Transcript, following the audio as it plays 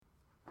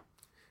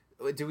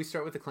Do we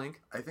start with the clink?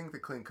 I think the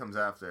clink comes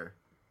after.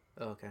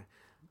 Oh, okay.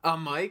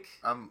 I'm Mike.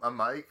 I'm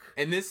Mike.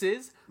 And this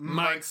is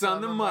Mike's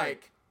on the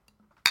Mic.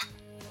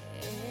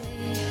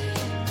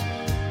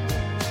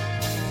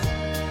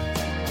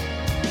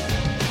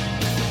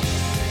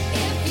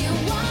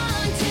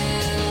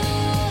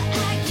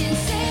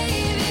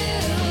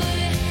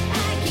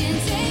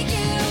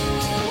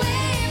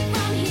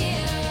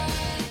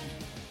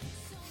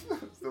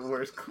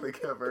 Worst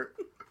clink ever.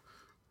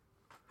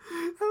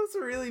 That was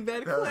a really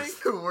bad That clink. was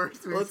the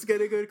worst. Let's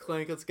get a good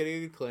clink.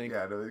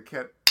 Yeah, no, you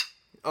can't.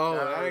 Oh,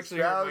 that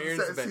actually hurt my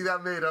ears a bit. See,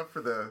 that made up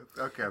for the...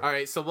 Okay. All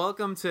right, so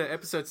welcome to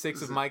episode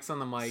 6 of Mike's on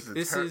the Mic.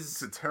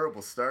 It's a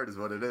terrible start is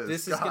what it is.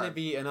 This is going to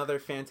be another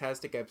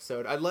fantastic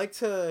episode. I'd like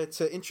to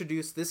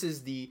introduce... This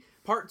is the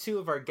part 2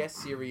 of our guest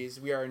series.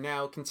 We are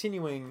now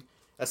continuing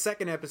a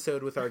second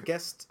episode with our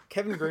guest,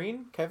 Kevin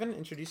Green. Kevin,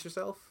 introduce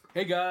yourself.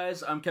 Hey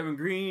guys, I'm Kevin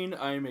Green.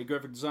 I'm a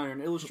graphic designer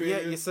and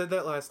illustrator. Yeah, you said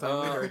that last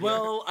time.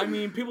 Well, I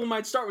mean, people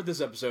might start with this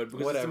episode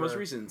because Whatever. it's the most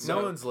recent. So.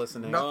 No one's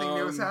listening. Nothing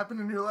new has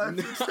happened in your life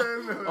since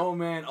then? Oh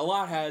man, a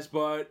lot has,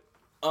 but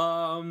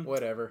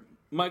Whatever.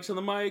 Mike's on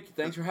the mic.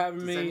 Thanks for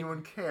having me. Does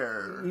anyone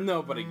care?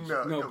 Nobody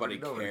Nobody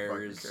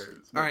cares.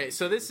 All right,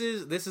 so this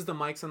is the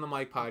Mike's on the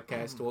Mic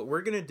podcast. What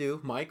we're gonna do,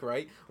 Mike,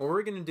 right? What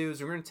we're gonna do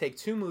is we're gonna take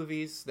 2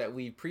 movies that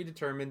we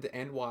predetermined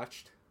and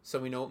watched, so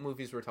we know what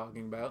movies we're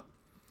talking about.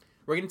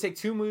 We're going to take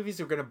 2 movies.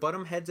 We're going to butt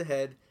them head to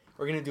head.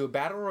 We're going to do a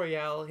battle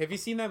royale. Have you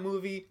seen that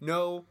movie?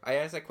 No. I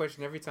ask that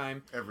question every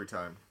time. Every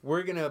time.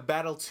 We're going to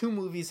battle 2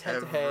 movies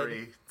head to head.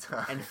 Every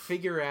time. And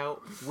figure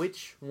out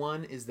which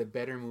one is the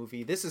better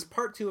movie. This is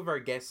part 2 of our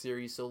guest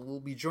series, so we'll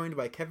be joined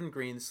by Kevin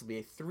Green. This will be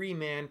a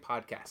 3-man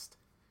podcast.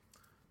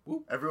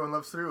 Everyone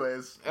loves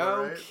 3-ways.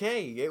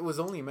 Okay. Right? It was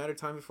only a matter of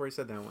time before I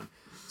said that one.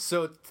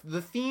 So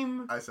the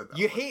theme... I said that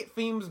You one. hate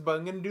themes, but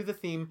I'm going to do the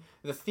theme.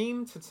 The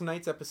theme to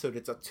tonight's episode,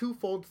 it's a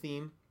 2-fold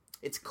theme.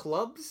 It's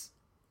clubs,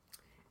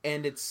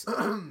 and it's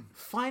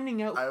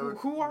finding out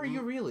who are you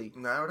really?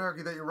 I would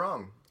argue that you're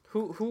wrong.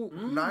 Who?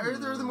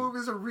 Neither of the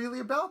movies are really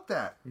about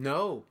that.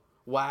 No.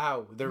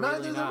 Wow, they're Neither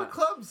really of them not. are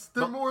clubs.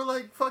 They're more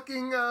like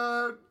fucking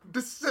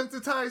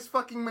desensitized,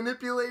 fucking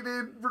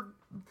manipulated,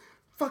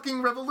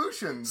 fucking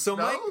revolutions. So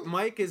no?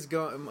 Mike is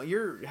going.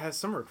 Has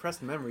some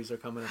repressed memories are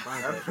coming up.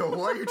 I don't know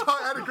what you're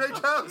talking. I had a great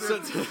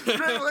childhood.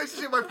 Great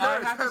relationship with my I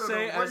parents. have to don't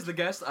say, know as the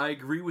guest, I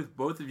agree with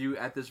both of you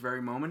at this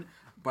very moment.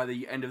 By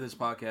the end of this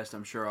podcast,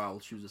 I'm sure I'll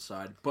choose a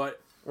side.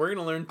 But we're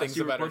gonna learn things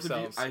about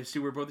ourselves. I see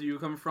where both of you are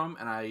coming from,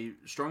 and I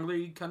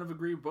strongly kind of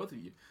agree with both of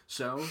you.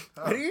 So,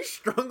 how do you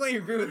strongly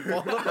agree with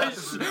both of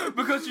us?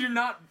 Because you're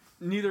not.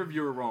 Neither of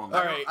you are wrong.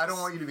 All right. I don't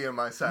want you to be on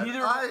my side. I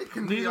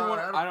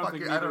don't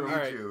think I don't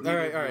neither need you. All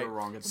right. All right.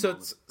 Wrong at the so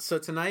moment. so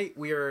tonight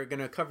we are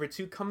gonna cover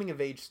 2 coming of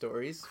age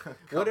stories.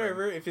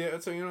 Whatever, if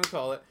that's what you want to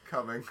call it.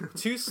 Coming.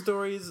 2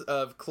 stories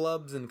of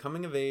clubs and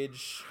coming of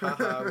age.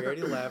 Haha, we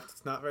already laughed.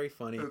 It's not very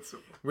funny.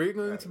 We're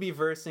going to be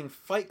versing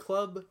Fight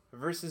Club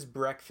versus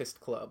Breakfast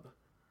Club.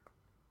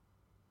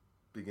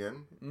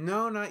 Begin?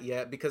 No, not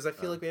yet, because I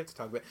feel like we have to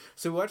talk about it.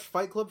 So we watched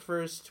Fight Club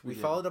first. We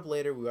followed up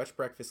later. We watched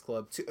Breakfast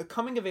Club. 2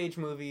 coming of age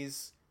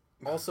movies.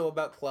 Also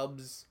about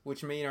clubs,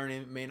 which may or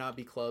may not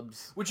be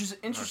clubs. Which is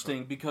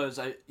interesting because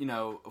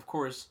of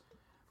course,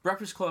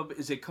 Breakfast Club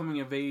is a coming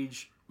of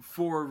age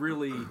for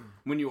really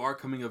when you are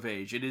coming of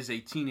age. It is a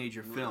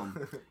teenager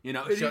film.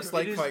 Just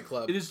like Fight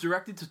Club. It is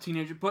directed to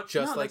teenagers, but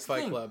just like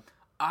Fight Club.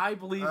 I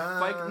believe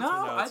Fight. No,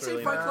 I'd say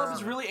really Fight not. Club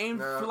is really aimed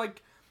for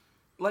like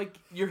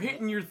you're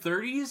hitting your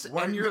 30s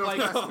White and you're like,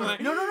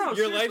 no, Your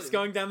seriously. life's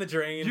going down the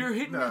drain. You're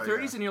hitting your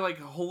 30s and you're like,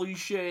 holy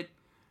shit.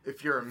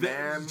 If you're a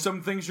man,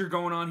 some things are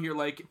going on here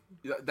like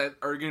that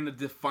are going to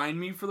define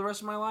me for the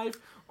rest of my life,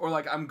 or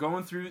like I'm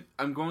going through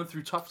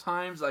tough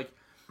times. Like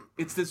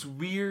it's this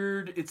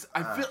weird.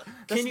 I feel.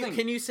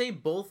 Can you say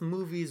both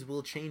movies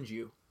will change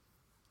you,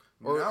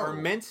 or are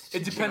meant to?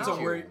 It depends change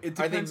on where. you? It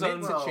depends are they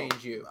meant on to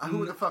change you?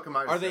 Who the fuck am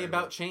I? Are they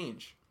about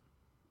change?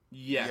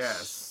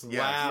 Yes. Wow.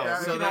 Yeah,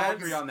 so we can all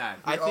agree on that.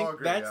 I think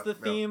agree, that's the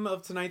yeah. theme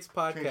of tonight's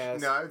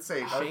podcast. No, I would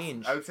say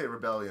change. I would say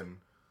rebellion.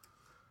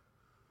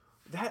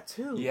 That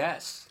too.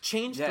 Yes.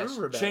 Change through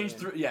rebellion. Change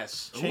through.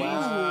 Yes. Change.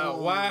 Wow.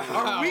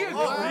 Are we agreeing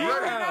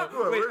right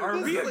now? Wait, are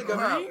we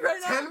agreeing right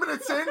now? 10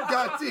 minutes in,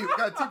 got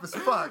deep as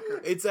fuck.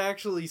 It's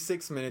actually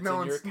 6 minutes,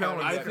 and you're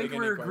counting. I think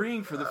we're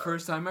agreeing for the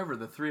first time ever,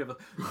 the 3 of us.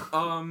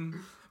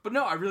 But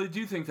no, I really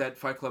do think that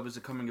Fight Club is a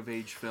coming of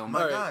age film.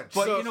 My God.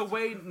 But in a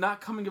way, not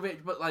coming of age,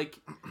 but like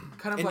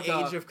kind of an like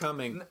age of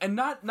coming, and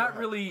not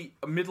really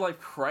a midlife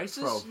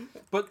crisis,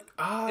 but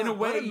in a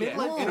way,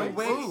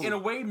 in a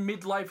way,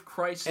 midlife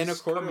crisis, and a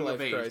quarter coming life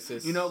of age.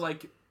 crisis.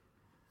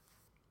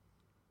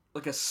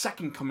 Like a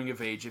second coming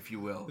of age, if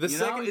you will. The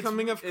second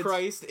coming of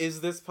Christ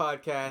is this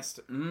podcast.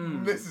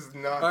 This is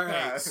not. All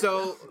right,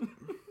 so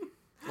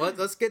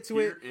let's get to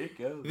Here it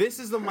goes. This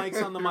is the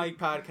Mike's on the Mic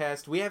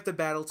podcast. We have to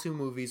battle 2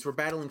 movies. We're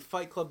battling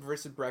Fight Club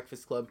versus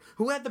Breakfast Club.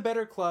 Who had the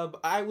better club?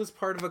 I was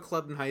part of a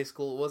club in high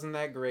school. It wasn't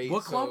that great.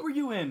 What club were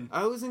you in?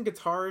 I was in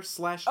guitar / chess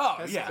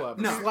club.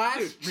 No, /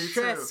 dude,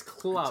 chess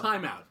club.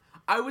 Time out.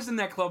 I was in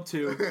that club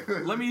too.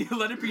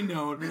 Let it be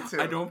known. Me too.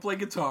 I don't play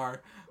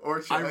guitar. Or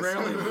chess. I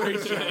rarely play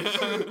chess.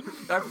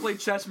 I've played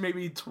chess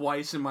maybe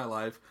twice in my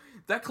life.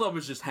 That club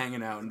was just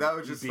hanging out. And That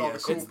was just all the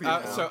cool BSing.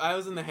 people. So I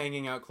was in the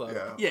hanging out club.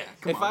 Yeah. Yeah,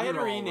 come If on, I had we to were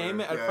all rename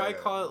there. it, I'd Yeah, probably yeah.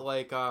 call it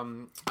like I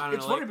don't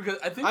It's know. funny because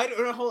I think I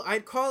don't know.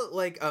 I'd call it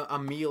like a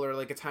meal or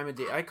like a time of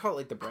day. I'd call it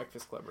like the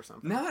Breakfast Club or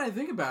something. now that I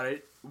think about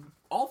it,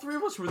 all three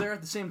of us were there at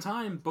the same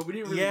time, but we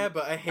didn't really. Yeah,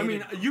 but I I hated.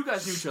 mean, you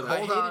guys knew each other.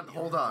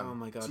 Hold on. Oh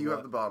my God, Do you what?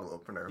 have the bottle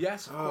opener?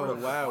 Yes. of Oh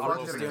course. wow, we're Bottle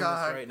just Fucking doing this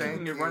God, right thank now.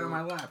 Putting it right on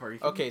my lap. Are you?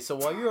 Okay, so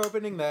while you're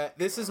opening that,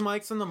 this is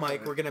Mike's on the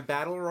mic. We're gonna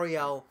battle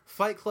royale,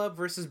 Fight Club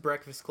versus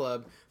Breakfast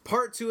Club,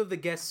 part 2 of the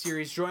guest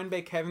series, joined by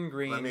Kevin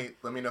Green.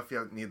 Let me know if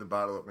you need the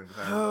bottle opener.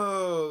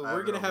 Oh, I we're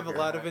have gonna it have a over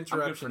lot here. of I'm good for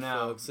interruptions,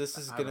 now. folks. This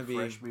is I have gonna a be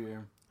fresh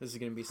beer.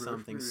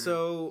 something. beer.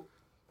 So,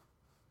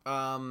 What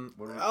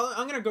do we-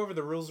 I'm gonna go over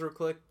the rules real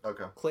quick.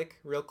 Okay.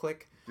 Real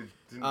quick. Did-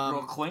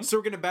 Real clink? So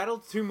we're gonna battle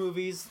 2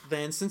 movies.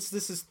 Then, since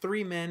this is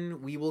 3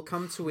 men, we will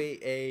come to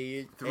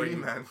a three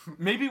men.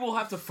 Maybe we'll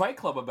have to Fight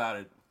Club about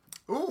it.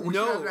 Ooh, we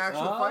No. should have an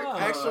actual fight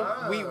club.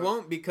 Actually, we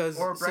won't because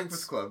Or a since-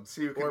 breakfast club.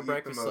 So you can or eat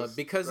Breakfast the Club most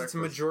because it's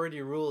breakfast.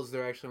 majority rules.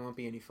 There actually won't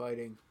be any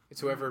fighting.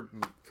 It's whoever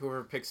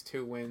picks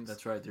 2 wins.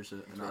 That's right. There's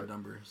an odd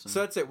number.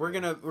 So that's it. We're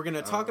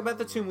gonna talk about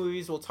the 2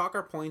 movies. We'll talk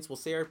our points. We'll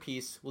say our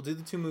piece. We'll do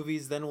the 2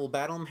 movies. Then we'll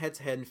battle them head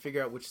to head and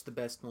figure out which is the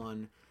best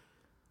one.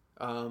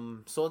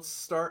 So let's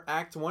start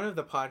Act 1 of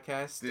the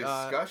podcast.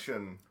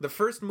 Discussion. The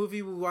first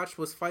movie we watched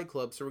was Fight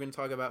Club, so we're gonna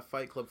talk about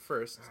Fight Club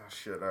first. Oh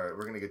shit! All right,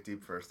 we're gonna get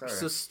deep first. All right.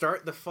 So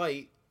start the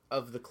fight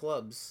of the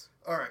clubs.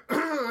 all right.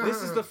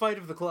 This is the fight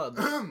of the clubs.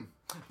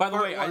 By the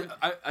Part way, one.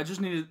 I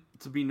just needed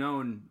to be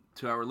known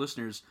to our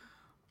listeners.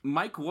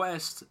 Mike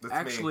West That's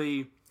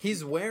actually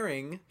He's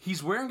wearing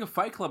he's wearing a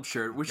Fight Club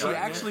shirt, which Yeah.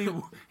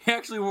 he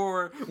actually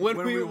wore when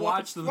we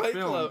watched the Fight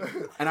film. Club.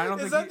 And I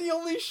don't Is think that the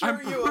only shirt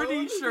I'm you pretty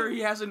own? sure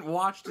he hasn't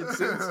watched it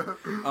since.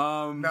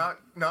 not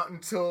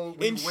until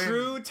we In win.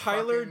 true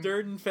Tyler fucking-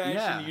 Durden fashion,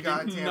 Yeah. you did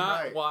Goddamn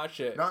not right. watch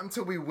it. Not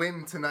until we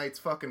win tonight's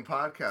fucking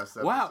podcast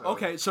episode. Wow.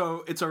 Okay,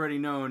 so it's already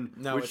known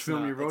No, which it's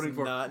film not. you're voting It's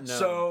for. not known.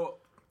 So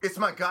It's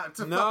my god. It's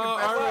a No, fucking.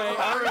 all right,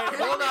 Are you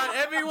kidding hold me? on, Are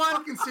everyone. you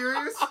fucking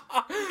serious?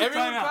 Everyone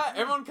Time out. cut.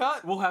 Everyone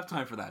cut. we'll have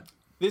time for that.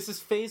 This is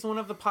phase 1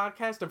 of the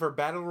podcast of our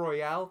battle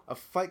royale of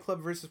Fight Club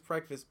versus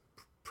Breakfast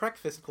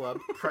Club.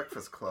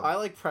 Breakfast club. I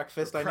like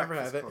breakfast. I never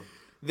Breakfast have it. club.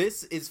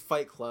 This is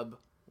Fight Club.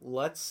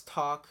 Let's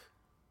talk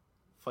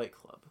Fight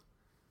Club.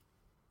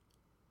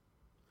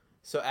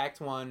 So Act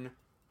 1,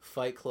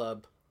 Fight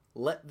Club.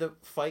 Let the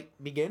fight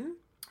begin.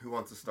 Who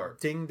wants to start?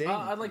 Ding ding.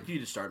 I'd like you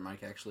to start,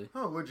 Mike. Actually.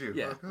 Oh, would you?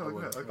 Yeah, Okay, I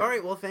would. okay. All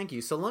right, well, thank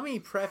you. So let me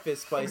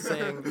preface by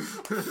saying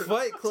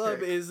Fight Club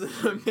Dick. is an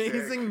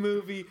amazing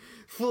movie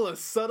full of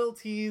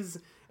subtleties,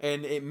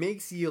 and it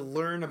makes you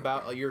learn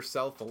about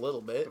yourself a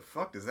little bit. The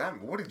fuck does that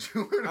mean? What did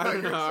you learn? I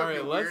don't about know. All right,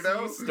 yourself, let's you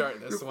weirdo? you start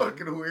this You one.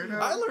 fucking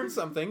weirdo. I learned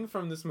something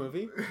from this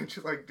movie.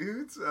 She's like,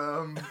 dudes,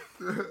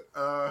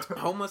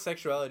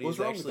 Homosexuality What's is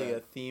wrong with actually that? a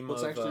theme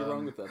What's of... actually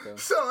wrong with that, though?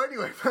 So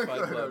anyway, Fight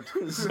Club.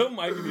 So,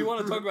 Mike, if you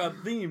want to talk about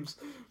themes,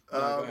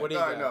 What do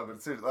you I got? know,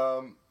 but seriously,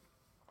 all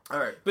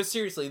right. But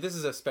seriously, this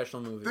is a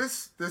special movie.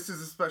 This is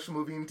a special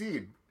movie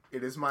indeed.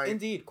 It is my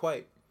Indeed,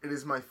 quite.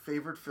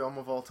 favorite film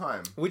of all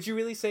time. Would you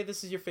really say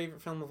this is your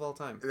favorite film of all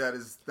time? That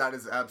is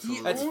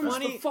absolutely. That's owns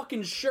funny. the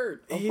fucking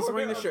shirt. He's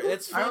wearing the shirt.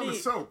 It's I own the funny.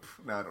 soap.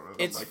 No, I don't know.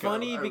 It's Oh my God,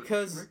 funny I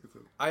because make the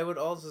soap. I would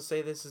also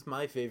say this is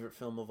my favorite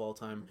film of all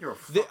time. You're a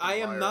fucking I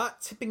am liar.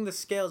 not tipping the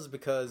scales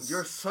because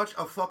You're such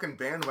a fucking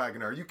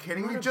bandwagoner. Are you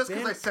kidding I'm me? not a Just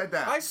because band- I said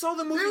that. I saw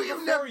the movie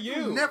before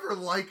you. never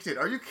liked it.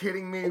 Are you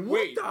kidding me?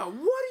 Wait. What are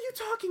you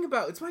talking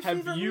about? It's my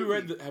favorite Have you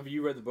movie.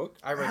 read the book?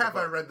 I read Have the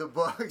I book. read the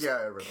book? Yeah,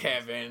 I read the book.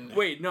 Kevin.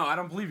 Wait, no, I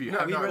don't believe you. No,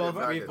 Have you no, read I the did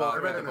book? not. We've both I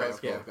read read it in the high book.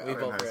 school. Yeah, I we read it in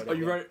both high read school. Oh,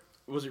 you read it?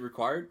 Was it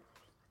required?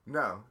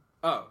 No.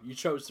 Oh, you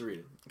chose to read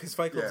it. Because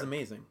Fight Club's Yeah.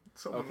 amazing.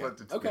 Someone Okay.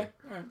 lent it to Okay. me.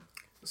 All right.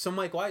 So,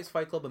 Mike, why is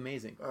Fight Club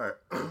amazing? All right.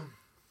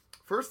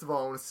 First of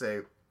all, I want to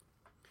say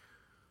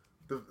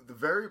the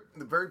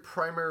very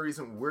primary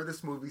reason where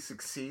this movie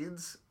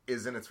succeeds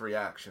is in its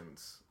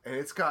reactions, and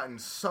it's gotten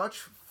such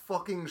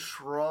fucking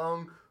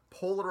strong,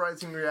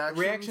 polarizing reactions.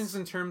 Reactions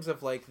in terms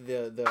of like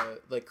the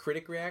like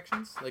critic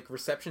reactions, like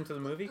reception to the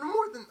movie,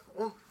 More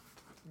than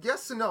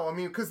yes and no. I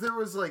mean, because there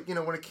was like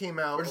when it came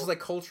out, or just like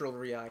cultural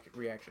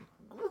reaction.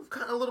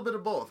 kind of a little bit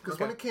of both. Because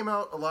when Okay. it came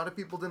out, a lot of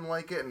people didn't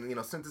like it,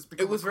 and since it's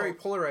become It was a very cult-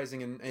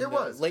 polarizing in it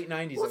was late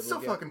 '90s. Well, I it's still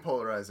believe, yeah. fucking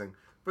polarizing,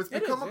 but it's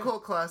It become is, a yeah.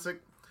 cult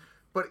classic.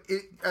 But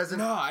it as an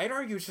No, I'd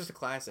argue it's just a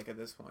classic at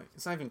this point.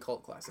 It's not even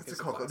cult classic. It's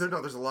a cult. classic.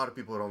 There's a lot of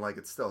people who don't like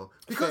it still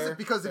Fair,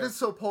 because fair. it is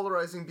so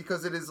polarizing.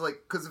 Because it is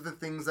because of the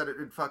things that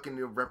it fucking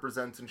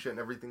represents and shit and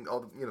everything.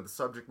 All the the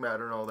subject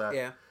matter and all that.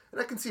 Yeah. And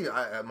I can see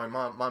my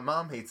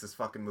mom hates this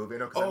fucking movie.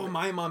 Oh,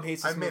 my mom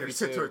hates this I made her movie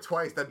sit too. through it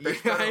twice. That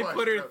bitch. Yeah, better I watch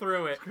put her it.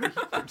 through it.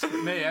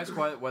 May I ask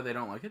why they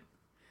don't like it?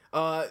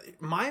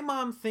 My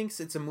mom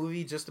thinks it's a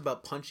movie just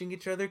about punching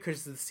each other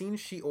because the scene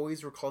she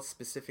always recalls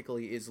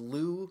specifically is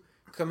Lou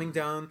coming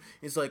down.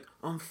 He's like,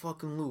 I'm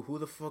fucking Lou. Who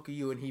the fuck are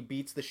you? And he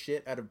beats the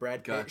shit out of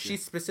Brad Pitt. Gotcha. She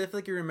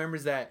specifically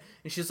remembers that,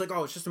 and she's like,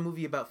 oh, it's just a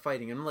movie about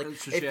fighting. And I'm like,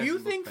 So she if you hasn't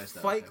looked think past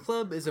that, Fight okay.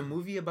 Club is a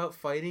movie about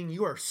fighting,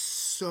 you are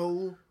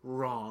so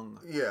wrong.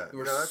 Yeah,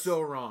 You are no, that's-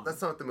 so wrong.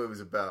 That's not what the movie's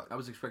about. I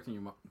was expecting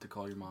your mom to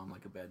call your mom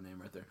like a bad name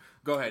right there.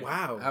 Go ahead.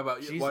 Wow. How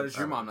about you? Jesus. Why does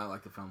your mom not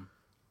like the film?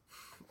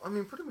 I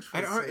mean, pretty much. For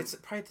I the don't, same- it's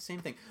probably the same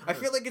thing. I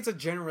feel like it's a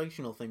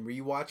generational thing where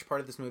you watch part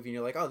of this movie and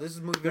you're like, oh, this is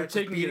a movie They're about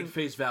taking it beating. at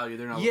face value.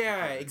 They're not. Yeah,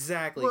 looking for it.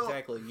 exactly, Well-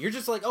 exactly. You're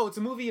just like, oh, it's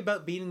a movie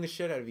about beating the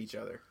shit out of each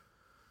other.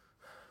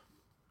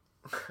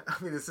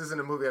 I mean, this isn't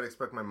a movie I'd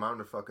expect my mom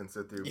to fucking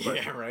sit through. But,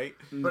 Yeah, right.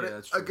 but Yeah, it-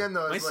 that's true. again,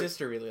 though, My it's like,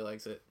 sister really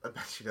likes it. I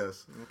bet she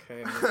does.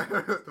 Okay. I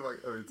don't know what the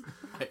fuck that means.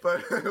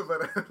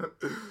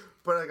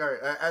 But like, all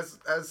right, as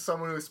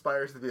someone who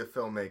aspires to be a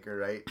filmmaker,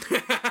 right?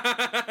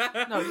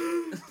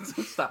 No,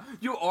 stop.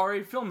 You are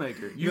a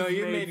filmmaker. You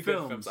You've made good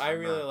films. films. I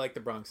really like The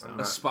Bronx Dom.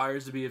 not.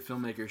 Aspires to be a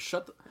filmmaker.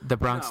 Shut The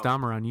Bronx No.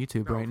 Dom are on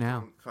YouTube right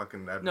now.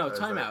 Fucking No,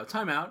 time out.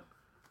 Time out.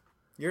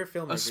 You're a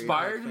filmmaker.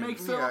 Aspire you're to not make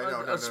famous.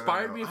 film.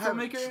 Aspire to be a I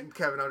haven't- filmmaker.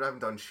 Kevin, I haven't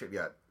done shit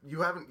yet.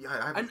 You haven't. I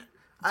haven't. And-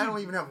 I don't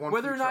even have one.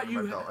 whether or feature not under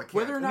my you- belt. I can't.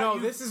 whether or not- No,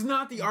 you- this is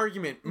not the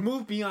argument.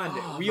 Move beyond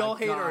Oh it. We my all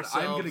hate God,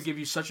 ourselves. I'm gonna give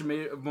you such a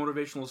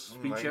motivational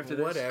speech Like, after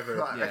this. whatever.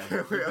 God, I Yeah.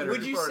 can't wait. I'm Would Would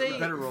looking you forward to say that.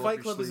 better roll up Fight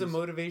your Club is a sleeves.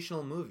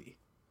 motivational movie?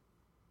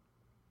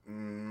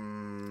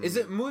 Mm. Is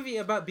it a movie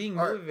about being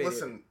All right, motivated?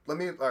 listen. Let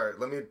me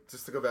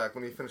just to go back.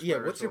 Let me finish. Yeah,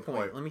 my what's your original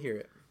point? Let me hear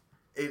it.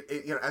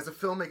 It you know, as a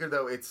filmmaker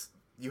though, it's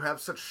you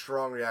have such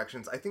strong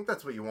reactions. I think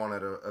that's what you want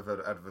out of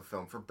a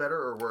film, for better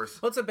or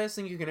worse. What's the best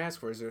thing you can ask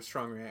for? Is there a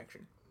strong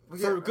reaction? Well,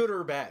 For yeah. good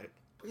or bad?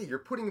 Yeah, you're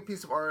putting a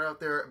piece of art out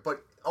there,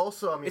 but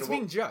also, I mean, It's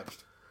being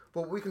judged.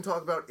 what we can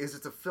talk about is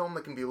it's a film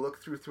that can be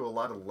looked through a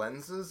lot of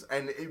lenses,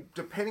 and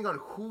depending on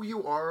who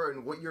you are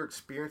and what your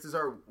experiences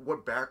are,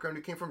 what background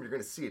you came from, you're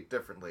going to see it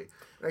differently.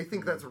 And I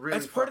think that's really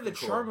That's part of the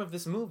fucking charm cool. of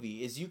this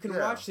movie is you can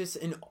Yeah. watch this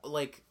in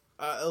like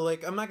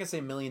I'm not gonna say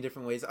a million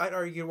different ways. I'd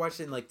argue you watch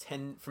it in like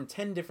 10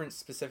 different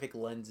specific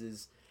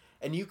lenses,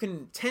 and you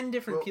can 10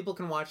 different Well- people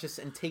can watch this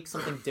and take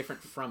something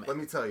different from it. Let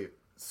me tell you,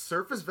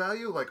 surface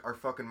value, like our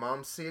fucking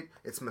moms see it,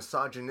 it's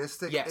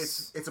misogynistic.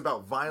 Yes. It's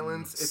about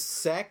violence. It's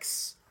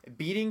Sex,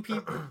 beating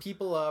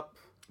people up.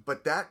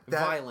 but that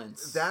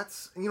Violence.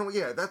 That's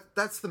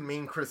that's the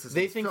main criticism.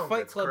 They of the think film, Fight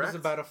that's Club correct. is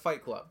about a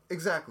fight club.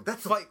 Exactly.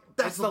 That's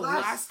That's the the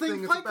last last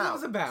thing it's Fight Club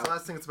is about. It's the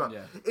last thing it's about.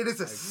 Yeah. It is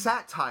a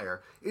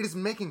satire. It is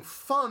making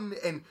fun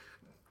and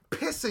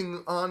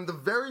pissing on the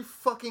very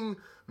fucking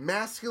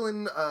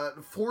masculine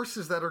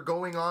forces that are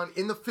going on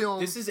in the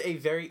film. This is a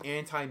very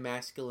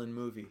anti-masculine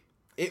movie.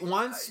 It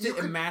wants to You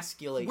could-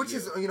 emasculate which you.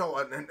 is,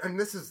 and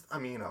this is, I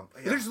mean, yeah.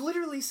 There's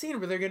literally a scene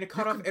where they're going to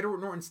cut off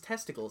Edward Norton's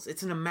testicles.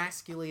 It's an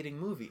emasculating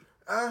movie.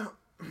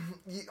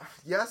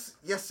 Yes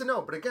and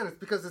no, but again, it's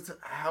because it's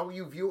how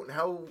you view it and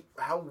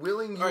how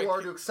willing you All right,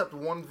 are to accept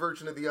one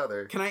version of the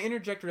other. Can I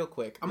interject real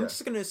quick? I'm Yeah.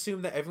 just going to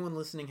assume that everyone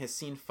listening has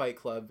seen Fight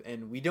Club,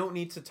 and we don't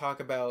need to talk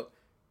about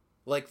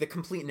like the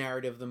complete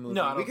narrative of the movie.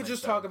 No, I don't we could think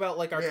just so. talk about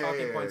like our Yeah,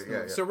 talking yeah, points. of the yeah,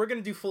 movie. yeah. So we're going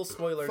to do full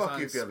spoilers Fuck on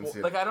you if you haven't seen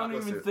it. Like I don't I'll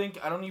go see even it. think.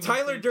 I don't even.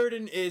 Tyler think,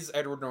 Durden is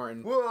Edward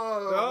Norton. Whoa!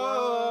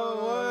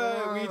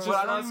 Oh, what? We just But I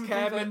don't lost even think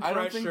cabin that,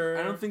 pressure.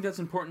 I don't think that's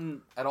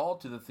important at all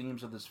to the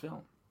themes of this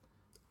film.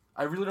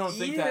 I really don't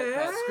think yeah,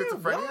 that.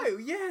 schizophrenia? Why?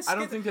 Yeah, I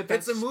don't think that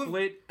that's it's a movie.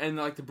 split and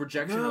like the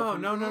projection. No, of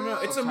no, no, no.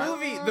 It's a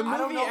movie. The I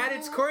don't movie know. at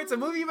its core, it's a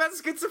movie about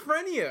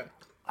schizophrenia.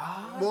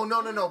 Well,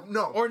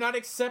 no. Or not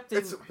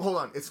accepting. Hold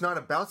on. It's not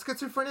about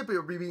schizophrenia, but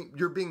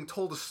you're being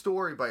told a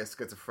story by a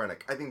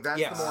schizophrenic. I think that's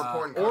Yes. the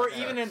more important. Or context.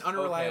 even an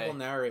unreliable Okay.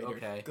 narrator.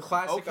 Okay. The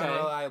classic Okay.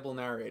 unreliable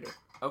narrator.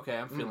 Okay,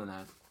 I'm feeling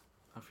that.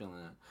 I'm feeling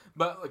that.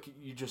 But like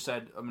you just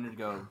said a minute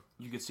ago,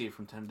 you could see it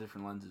from 10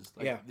 different lenses.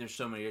 Like, Yeah. There's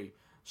so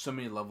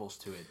many levels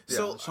to it.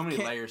 So, so many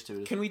layers to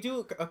it. Can we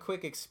do a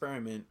quick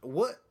experiment?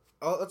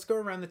 Let's go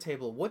around the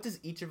table. What does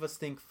each of us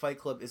think Fight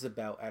Club is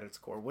about at its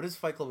core? What is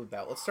Fight Club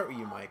about? Let's start with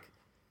you, Mike.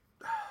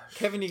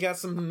 Kevin, you got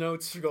some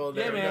notes to go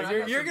there. Yeah, man, I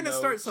got You're some gonna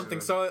start notes.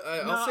 something, so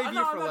I'll save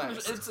you for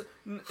last.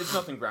 It's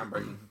nothing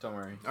groundbreaking. Don't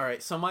worry. All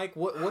right, so Mike,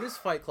 what is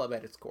Fight Club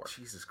at its core?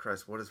 Jesus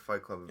Christ, what is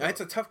Fight Club about? That's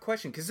a tough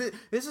question because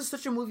this is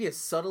such a movie of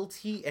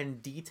subtlety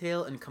and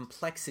detail and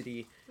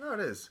complexity. No, it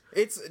is.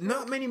 It's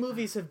not many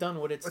movies have done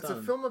what it's It's done.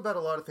 a film about a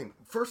lot of things.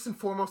 First and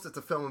foremost, it's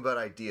a film about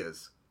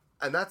ideas,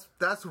 and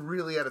that's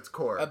really at its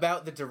core.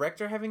 About the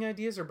director having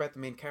ideas or about the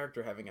main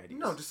character having ideas?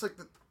 No, just like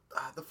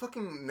the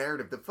fucking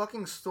narrative, the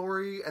fucking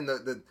story, and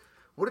the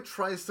what it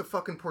tries to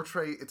fucking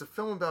portray. It's a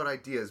film about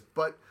ideas,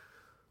 but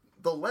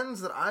the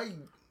lens that I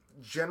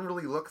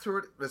generally look through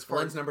it, as far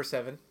Lens as number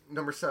 7.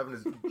 number 7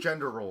 is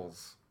gender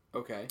roles.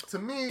 Okay. To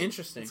me,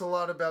 Interesting. It's a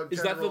lot about. Is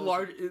gender that the roles.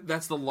 large?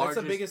 That's the That's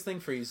largest the biggest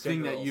thing for you. is thing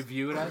gender that roles. you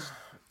view it as?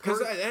 Because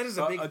that is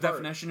a big a part.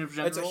 definition of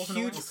gender It's a roles in a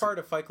huge way? part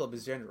of Fight Club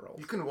is gender roles.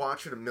 You can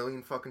watch it a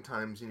million fucking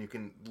times, and you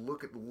can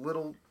look at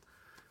little.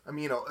 I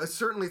mean,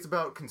 certainly it's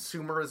about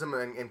consumerism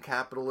and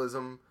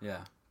capitalism.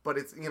 Yeah. But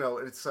it's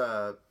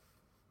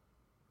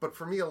but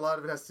for me a lot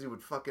of it has to do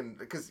with fucking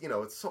because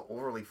it's so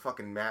overly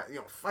fucking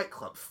Fight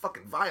Club,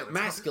 fucking violence,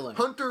 Masculine.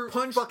 hunter,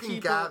 Punch fucking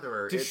people,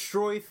 gatherer.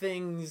 destroy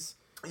things.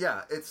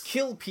 Yeah, it's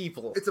Kill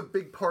people. it's a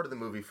big part of the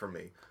movie for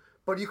me.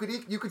 But you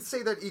could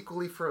say that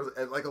equally for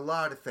like a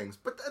lot of things.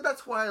 But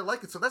that's why I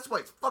like it. So that's why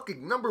it's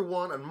fucking number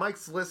one on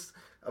Mike's list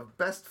of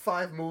best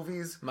 5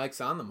 movies. Mike's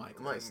on the Mike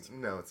list.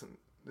 No, it's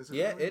is it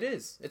Yeah, really? it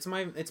is. It's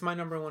my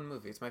number one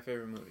movie. It's my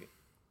favorite movie.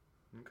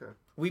 Okay.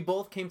 We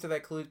both came to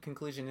that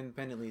conclusion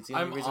independently. It's the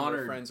only reason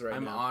we're friends right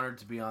I'm now. honored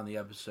to be on the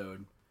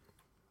episode.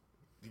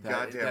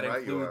 Goddamn That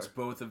right you are. includes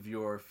both of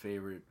your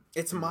favorite.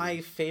 It's my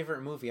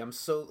favorite movie. I'm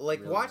so Really?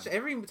 watch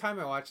every time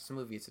I watch this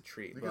movie, it's a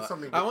treat. You get But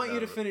something I want different you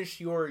to out of it. finish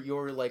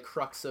your like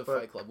crux of But-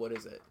 Fight Club. What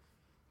is it?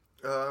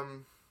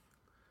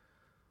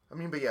 I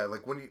mean, but yeah,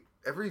 like when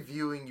every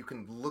viewing, you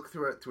can look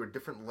through it through a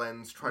different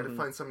lens, try to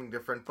find something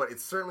different. But it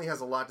certainly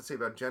has a lot to say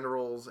about gender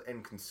roles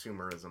and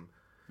consumerism.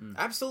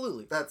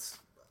 Absolutely. That's,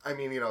 I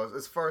mean,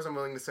 as far as I'm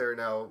willing to say right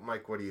now,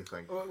 Mike, what do you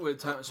think?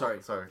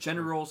 Sorry. Sorry.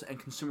 Gender roles and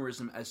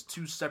consumerism as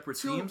two separate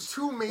themes,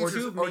 Two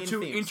major. or main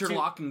two themes.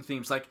 interlocking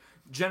themes, like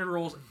gender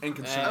roles and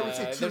consumerism. I would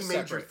say two they're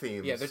major separate.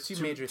 themes. Yeah, there's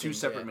two major two themes.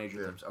 separate yeah. major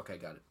Yeah. themes. Okay,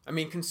 got it. I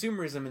mean,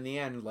 consumerism in the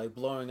end, like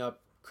blowing up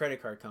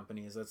credit card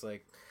companies.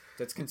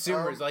 That's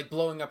consumers, like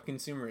blowing up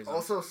consumerism.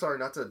 Also, sorry,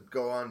 not to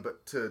go on,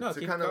 but to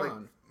keep kind of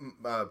going.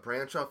 like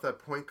branch off that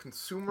point,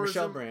 consumerism.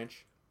 Michelle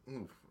Branch.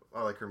 Ooh,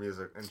 I like her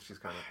music, and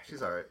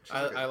she's all right.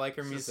 I like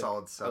her she's a music.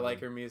 solid I 7. like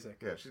her music.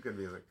 Yeah, she's good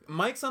music.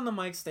 Mike's on the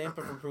mic stamp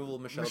of approval.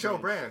 Michelle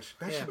Branch.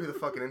 That Yeah. should be the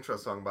fucking intro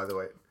song, by the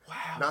way. Wow.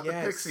 Not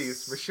yes. the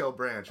Pixies. Michelle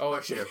Branch. Oh,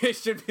 Fuck it you.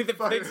 should be the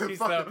Fuck Pixies,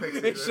 fuck though. the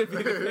Pixies. It should be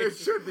the Pixies.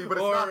 It should be, but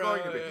it's Or, not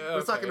going to be. But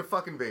it's not okay. going to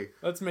fucking be.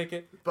 Let's make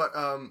it. But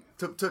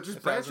to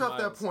just branch 1,000 off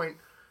that miles. point,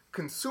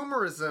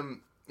 consumerism,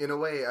 in a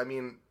way, I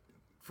mean,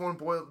 if you want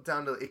to boil it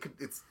down to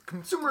it's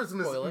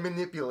consumerism Boil is it.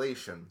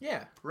 manipulation,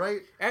 Yeah.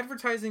 right?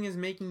 Advertising is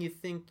making you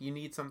think you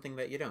need something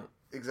that you don't.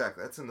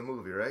 Exactly. That's in the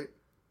movie, right?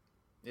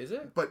 Is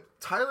it? But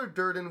Tyler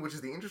Durden, which is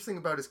the interesting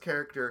about his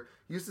character,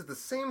 uses the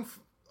same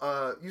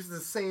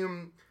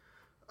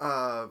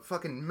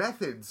fucking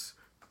methods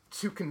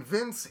to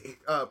convince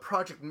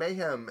Project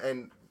Mayhem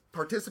and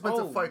participants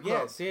Oh, of Fight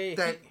Club yes, yeah,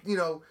 that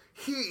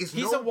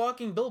he's a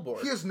walking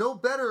billboard. he is no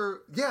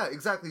better. Yeah,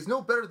 exactly. He's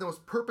no better than those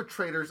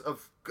perpetrators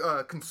of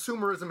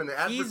consumerism and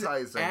He's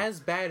advertising. as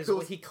bad as Those-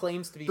 what he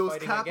claims to be those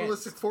fighting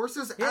capitalistic against.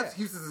 forces. Yeah.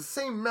 He uses the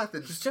same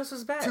methods It's just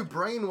as bad. to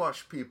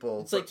brainwash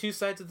people. It's like two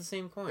sides of the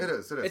same coin. It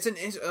is, it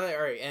is. All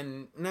right,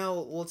 and now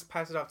let's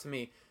pass it off to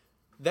me.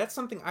 That's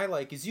something I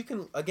like is you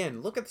can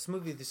again look at this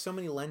movie. There's so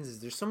many lenses.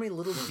 There's so many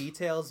little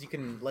details you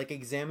can like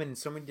examine in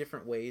so many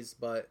different ways.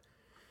 But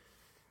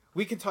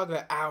we could talk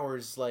about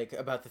hours like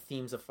about the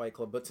themes of Fight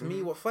Club. But to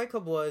me, what Fight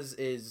Club was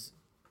is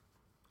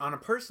on a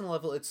personal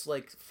level, it's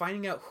like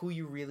finding out who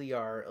you really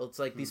are. It's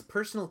like these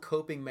personal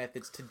coping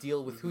methods to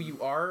deal with who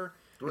you are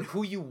and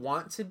who you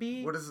want to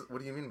be. What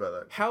do you mean by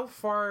that? How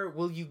far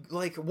will you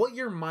like what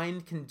your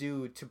mind can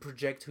do to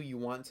project who you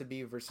want to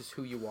be versus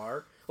who you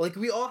are? Like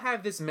we all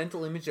have this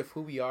mental image of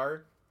who we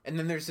are, and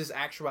then there's this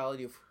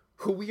actuality of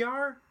who we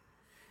are.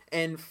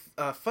 And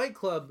Fight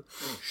Club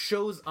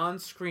shows on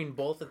screen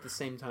both at the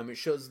same time. It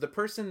shows the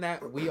person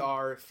that we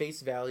are,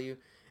 face value,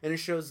 and it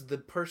shows the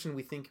person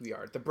we think we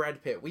are, the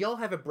Brad Pitt. We all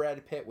have a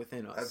Brad Pitt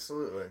within us.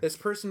 Absolutely. This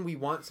person we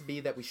want to be,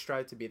 that we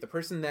strive to be. The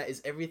person that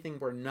is everything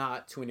we're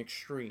not to an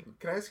extreme.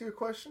 Can I ask you a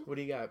question? What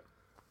do you got?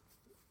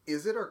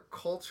 Is it our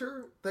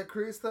culture that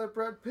creates that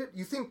Brad Pitt?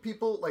 You think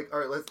people like, all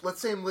right, let's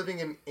say I'm living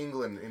in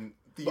England in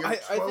the year Well, I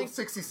think-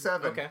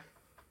 1267. Okay.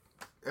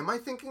 Am I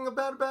thinking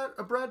about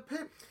a Brad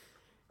Pitt?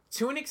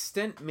 To an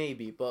extent,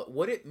 maybe, but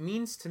what it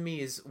means to me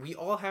is we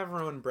all have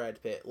our own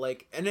Brad Pitt.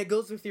 Like, and it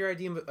goes with your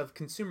idea of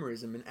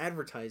consumerism and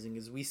advertising.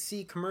 Is we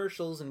see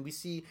commercials and we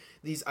see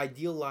these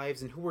ideal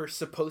lives and who we're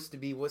supposed to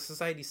be, what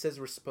society says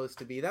we're supposed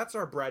to be. That's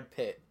our Brad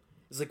Pitt.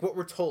 It's like what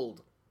we're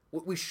told,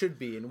 what we should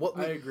be, and what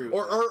we I agree with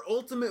or that. our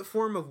ultimate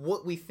form of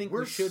what we think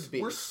we should be.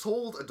 We're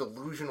sold a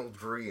delusional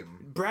dream.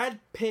 Brad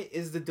Pitt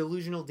is the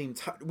delusional dream.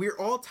 We're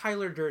all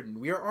Tyler Durden.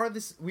 We are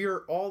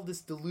all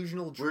this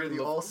delusional dream. We're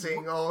the of- all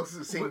seeing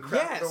crap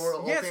Yes, in the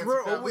world. yes,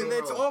 we're all.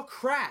 It's all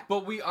crap.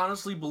 But we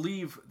honestly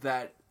believe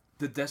that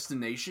the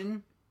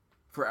destination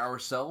for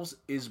ourselves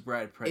is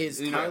Brad Pitt. Is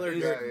You know, Tyler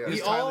is- Durden. yeah. We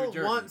is Tyler all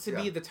Durden. want to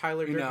be Yeah. the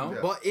Tyler You Durden, know?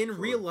 Yeah, but in sure.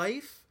 real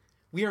life,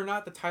 we are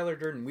not the Tyler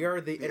Durden. We are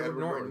the Edward Norton.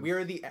 Nortons. We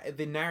are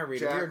the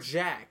narrator. We are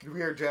Jack.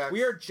 We are Jack.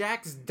 We are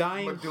Jack's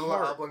dying Medulla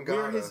heart. We are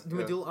oblongata, his yeah.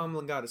 medulla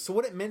oblongata. So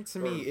what it meant to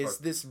me Whatever the is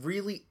fuck. this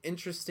really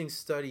interesting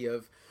study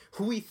of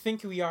who we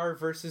think we are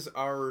versus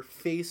our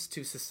face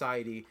to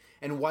society,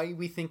 and why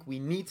we think we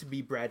need to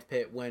be Brad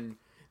Pitt when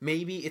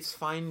maybe it's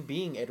fine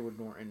being Edward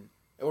Norton,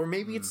 or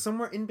maybe it's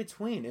somewhere in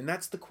between. And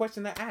that's the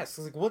question that asks: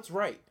 like, what's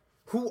right?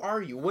 Who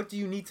are you? What do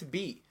you need to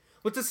be?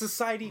 What does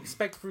society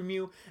expect from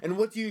you, and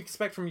what do you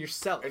expect from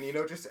yourself? And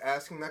just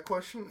asking that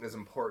question is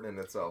important in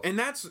itself. And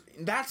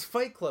that's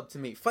Fight Club to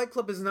me. Fight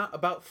Club is not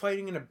about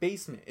fighting in a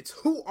basement. It's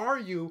who are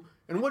you,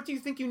 and what do you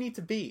think you need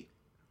to be?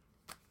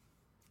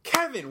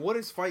 Kevin, what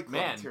is Fight Club?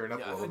 Man, tearing up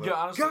a yeah, little yeah, bit.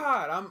 honestly,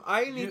 God,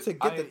 I need to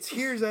get the I-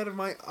 tears out of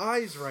my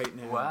eyes right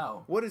now.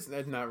 Wow. What is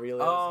that? Not really.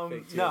 That's a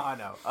fake tear. no, I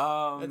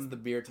know. That's the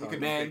beer talk. You can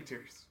Man. fake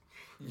tears.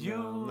 You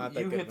No, not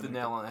that you good hit of the an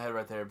nail on the head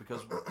right there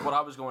because what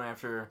I was going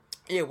after.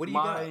 Yeah, what do you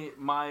got?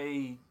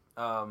 My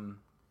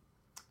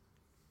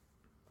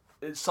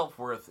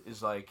self-worth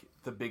is like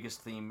the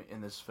biggest theme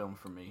in this film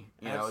for me.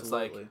 You know, it's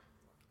like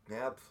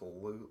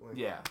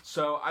Absolutely. yeah.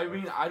 So I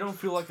mean, I don't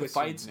feel like the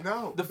Twisting fights.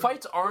 No. The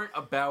fights aren't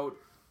about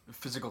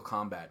physical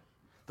combat.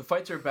 The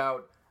fights are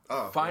about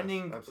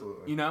finding. Yes,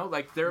 absolutely. You know,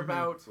 like they're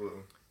about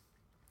Absolutely.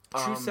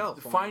 True self,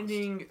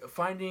 finding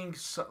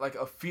like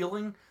a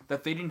feeling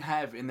that they didn't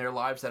have in their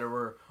lives that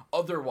were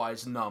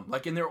otherwise numb.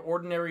 Like in their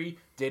ordinary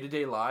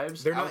day-to-day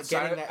lives, They're not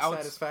getting that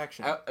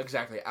satisfaction.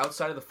 Exactly.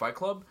 Outside of the Fight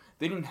Club,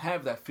 they didn't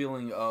have that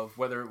feeling of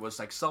whether it was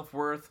like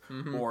self-worth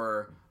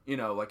or, you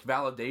know, like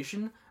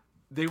validation.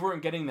 They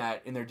weren't getting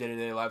that in their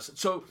day-to-day lives.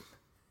 So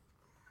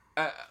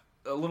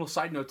a little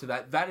side note to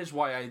that, that is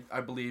why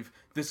I believe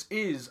this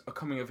is a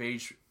coming of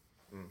age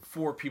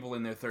for people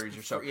in their 30s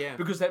or so. Yeah.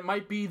 Because that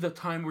might be the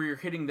time where you're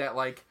hitting that,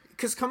 like...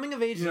 Because coming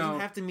of age You know-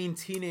 doesn't have to mean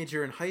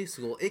teenager in high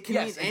school. It can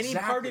Yes, mean any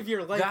exactly. part of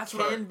your life That's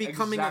what can be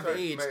coming of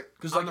exactly. age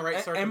Because, on like, the right am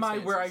I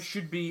circumstances. where I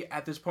should be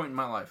at this point in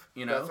my life?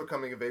 You know? That's what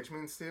coming of age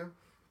means to you?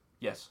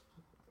 Yes.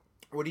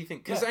 What do you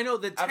think? Because Yeah, I know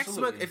the textbook,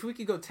 absolutely. if we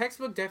could go,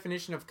 textbook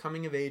definition of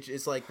coming of age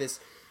is like this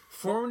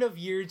formative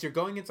years. You're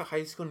going into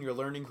high school and you're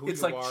learning who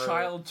It's you like are.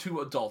 child to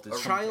adult. Is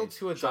Child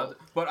to adult.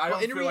 But I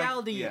don't in feel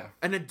reality, like, yeah.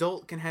 an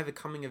adult can have a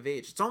coming of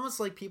age. It's almost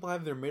like people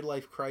have their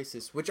midlife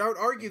crisis, which I would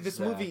argue this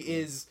movie Exactly.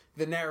 is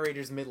the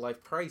narrator's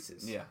midlife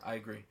crisis. Yeah, I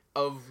agree.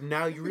 Of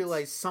now you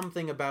realize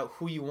something about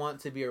who you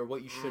want to be or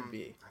what you should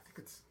be. I think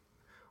it's.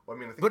 Well, I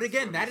mean, I think But this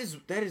again, movie's-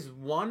 that is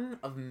one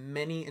of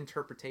many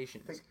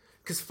interpretations.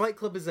 Because Fight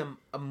Club is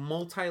a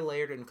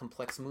multi-layered and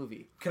complex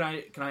movie. Can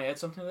I add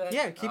something to that?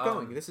 Yeah, keep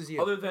going. This is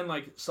you. Other than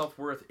like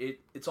self-worth,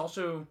 it's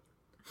also,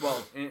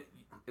 well,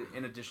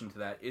 in addition to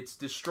that, it's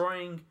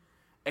destroying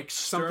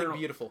external Something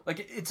beautiful.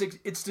 Like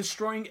it's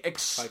destroying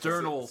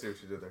external. See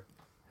what you did there.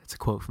 That's a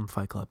quote from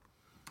Fight Club.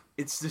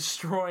 It's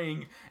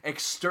destroying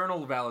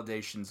external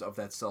validations of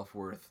that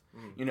self-worth.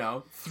 You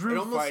know, It through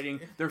almost-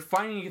 fighting, they're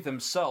fighting it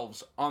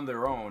themselves on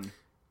their own.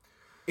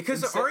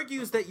 Because it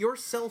argues that your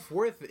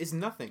self-worth is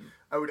nothing.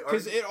 I would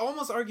Because argue, it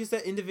almost argues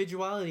that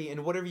individuality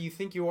and whatever you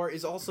think you are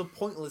is also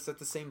pointless at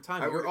the same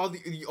time. You're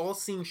all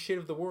seeing shit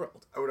of the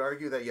world. I would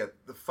argue that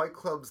the Fight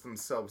Clubs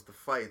themselves, the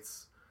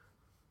fights,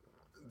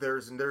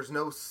 there's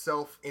no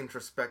self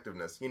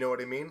introspectiveness. You know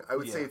what I mean? I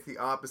would say Yeah. it's the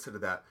opposite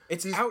of that.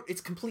 It's out.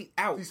 It's complete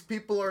out. These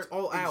people are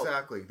all out.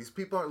 Exactly. These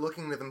people aren't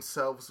looking at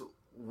themselves.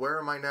 Where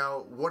am I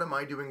now? What am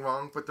I doing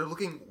wrong? But they're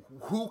looking.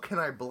 Who can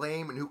I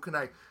blame and who can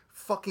I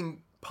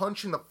fucking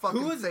punch in the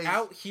fucking Who is face?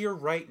 out here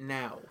right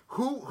now?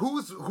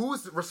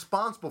 Who's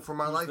responsible for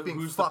my life being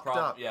who's the fucked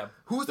problem? up? Yeah.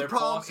 Who's the Their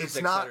problem? bosses, It's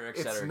et not. cetera, et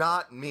It's cetera.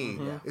 not me.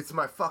 It's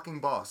my fucking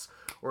boss.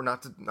 Or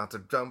not to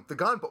jump the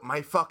gun, but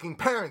my fucking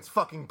parents'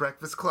 fucking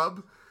Breakfast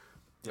Club.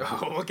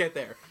 Oh, we'll get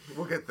there.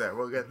 We'll get there.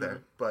 We'll get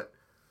there. But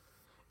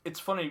It's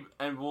funny,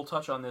 and we'll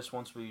touch on this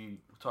once we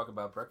talk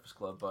about Breakfast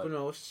Club. But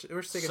No,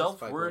 we're sticking to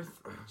Fight Club.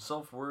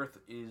 self-worth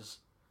is,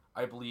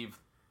 I believe,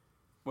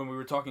 when we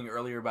were talking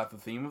earlier about the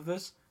theme of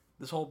this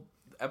whole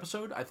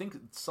episode, I think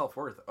it's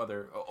self-worth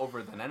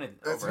over than anything.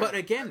 That's Over But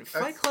again,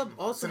 Fight Club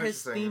also an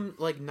has interesting-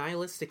 like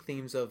nihilistic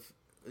themes of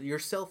your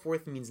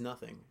self-worth means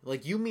nothing.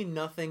 Like you mean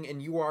nothing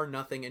and you are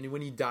nothing, and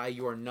when you die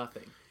you are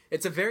nothing.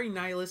 It's a very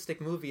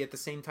nihilistic movie at the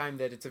same time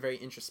that it's a very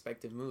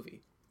introspective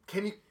movie.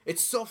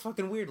 It's so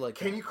fucking weird like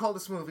can that. you call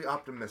this movie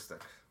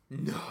optimistic?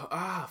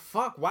 No.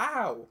 Fuck.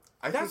 Wow.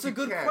 That's a think you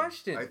good can.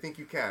 question. I think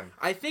you can.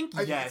 I think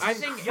Yes. I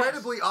It's think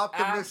incredibly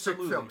optimistic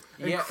absolutely. film.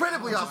 Yeah.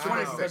 Incredibly Wow. It's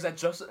funny optimistic.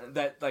 because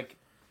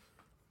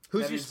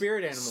who's that your is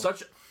spirit animal?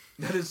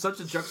 that is such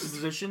a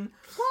juxtaposition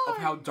of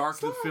how dark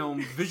the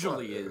film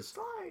visually is.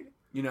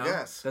 You know,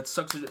 Yes. that's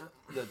such a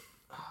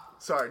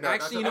Sorry, no.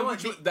 Actually, you not know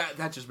to- what?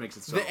 that just makes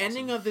it so The awesome.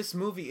 ending of this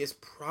movie is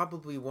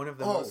probably one of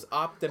the Oh. most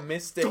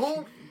optimistic.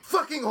 Don't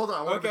fucking hold on.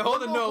 I wanna Okay, make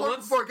hold one on, more no, point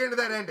let's- before I get into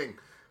that ending.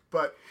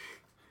 But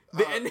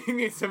The ending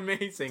is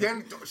amazing. the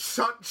end,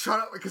 shut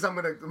up because I'm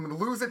gonna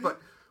lose it. But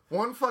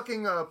one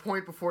fucking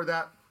point before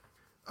that.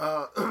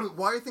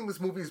 Why I think this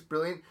movie is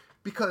brilliant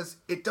because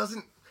it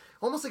doesn't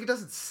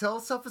sell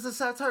itself as a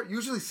satire.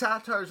 Usually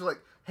satires are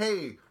like,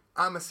 hey,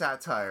 I'm a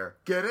satire.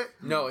 Get it?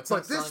 No, it's but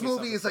not this selling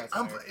movie is itself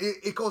like as satire.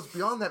 it goes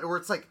beyond that, where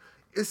it's like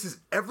this is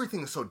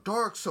everything so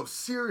dark, so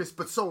serious,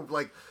 but so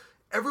like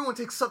everyone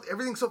takes something.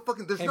 Everything's so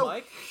fucking. There's Hey, no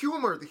Mike?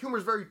 humor. The humor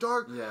is very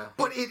dark. Yeah.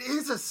 But it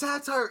is a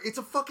satire. It's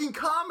a fucking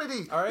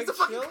comedy. All right, it's a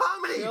fucking chill,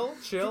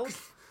 comedy. Chill.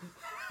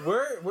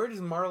 Where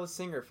does Marla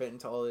Singer fit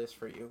into all this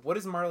for you? What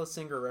does Marla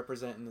Singer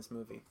represent in this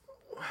movie?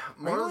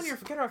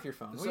 Get off your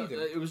phone. What are you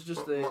doing? It was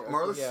just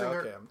Marla Yeah, Singer.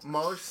 okay,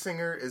 Marla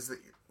Singer is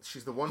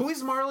she's the one. Who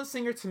is Marla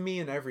Singer to me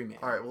and every man?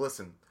 All right, well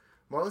listen.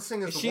 Marla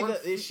Singer is Is the she one.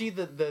 is she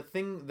the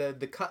thing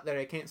the cut that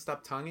I can't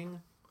stop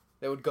tonguing?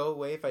 That would go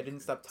away if I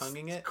didn't stop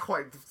tonguing it?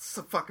 quite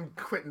fucking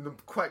quoting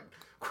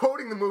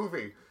the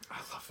movie. I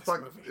love this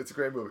Fuck, movie. it's a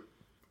great movie.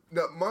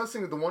 No, Marla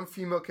Singer, the one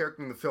female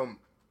character in the film.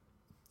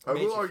 I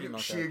Major will argue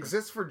female she character.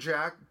 exists for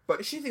Jack, but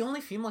Is she the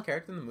only female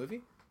character in the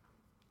movie?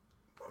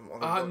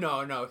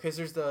 No, because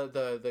there's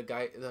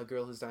the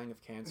girl who's dying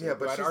of cancer. Yeah,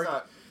 but I'd she's argue-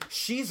 not.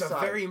 She's a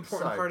very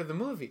important part of the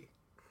movie.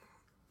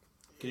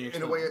 Can you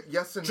In a way,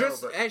 yes and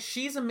Just no, but as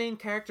she's a main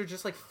character,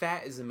 just like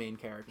Fat is a main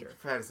character.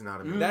 Fat is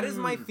not a main That is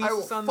my I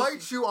thesis will on fight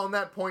this. you on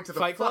that point to the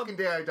Fight Club? fucking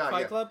day I die.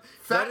 Fight yeah. Club?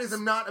 Fat That is is-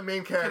 not a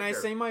main character. Can I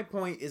say my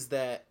point is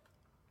that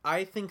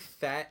I think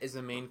Fat is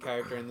a main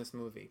character in this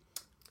movie.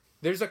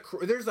 There's a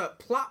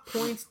plot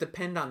points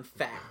depend on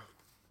Fat.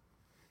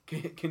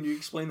 Can you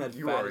explain that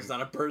You Fat are is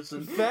not a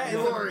person? Fat You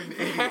is are an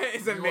idiot. Fat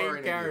is a You are main an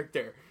idiot.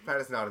 character.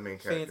 Fat is not a main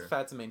character.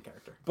 Fat's a main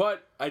character.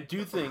 But I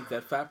do think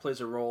that Fat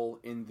plays a role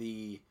in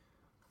the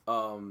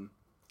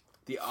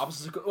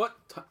obstacle.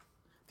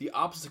 The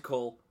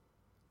obstacle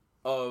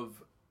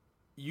of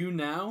you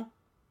now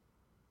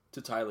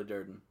to Tyler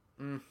Durden.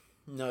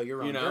 No, you're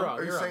wrong. You know? You're wrong.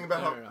 Are you You're saying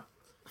wrong. about No.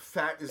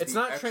 Fat is It's the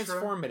not extra?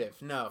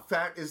 transformative. No.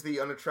 Fat is the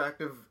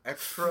unattractive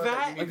extra Fat-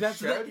 that you need Like to that's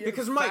shed? the,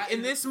 Because, Mike,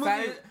 in this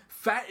movie-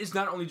 fat is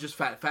not only just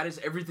fat. Fat is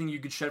everything you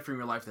could shed from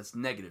your life that's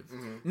negative.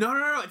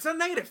 No. It's not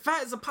negative.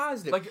 Fat is a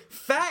positive. Like-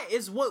 Fat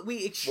is what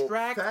we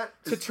extract fat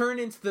to is- turn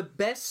into the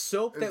best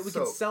soap that Is we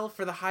can soap. sell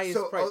for the highest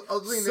So, price.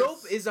 ugliness- Soap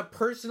is a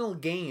personal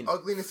gain.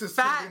 Ugliness is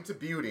Fat- turned into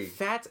beauty.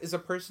 Fat is a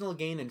personal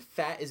gain, and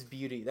fat is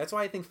beauty. That's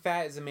why I think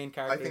Fat is the main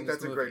character. I think in this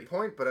that's a movie. great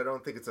point, but I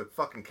don't think it's a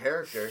fucking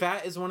character.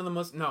 Fat is one of the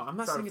most. No, I'm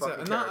not It's not saying a it's.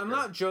 fucking I'm character.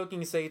 not joking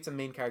to say it's a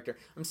main character.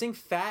 I'm saying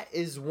Fat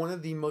is one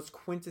of the most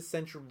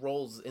quintessential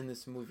roles in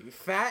this movie.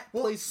 Fat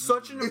Well, plays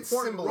such an it's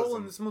important role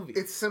symbolism. in this movie.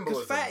 It's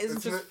symbolism. Fat isn't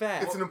It's just an,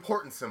 fat. It's an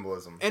important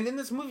symbolism. And in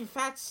this movie,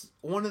 Fat's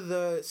one of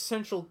the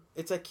central.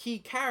 It's a key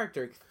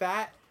character.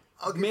 Fat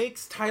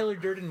makes Tyler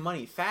Durden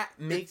money. Fat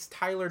makes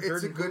Tyler It's a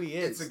Durden good. who he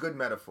is. It's a good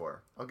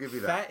metaphor. I'll give you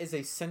that. Fat is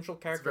a central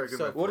character. very good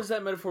So metaphor. What is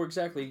that metaphor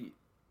exactly?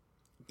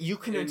 you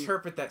can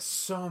interpret that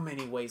so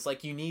many ways.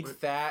 Like you need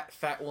fat.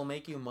 Fat will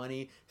make you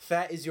money.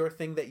 Fat is your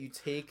thing that you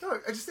take. No,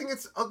 I just think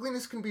it's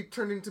ugliness can be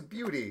turned into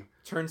beauty.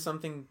 Turn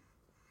something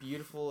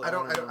beautiful. I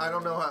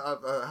don't know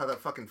how that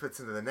fucking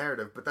fits into the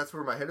narrative, but that's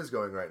where my head is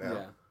going right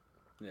now.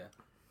 Yeah.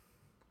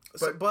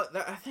 But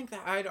I think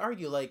that I'd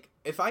argue, like,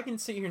 if I can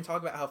sit here and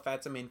talk about how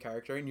Fat's a main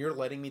character and you're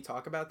letting me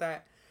talk about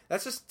that,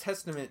 that's just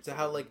testament to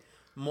how, like,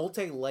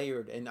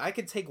 multi-layered. And I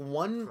could take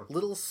one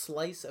little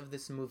slice of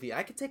this movie.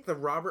 I could take the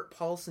Robert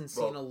Paulson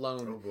scene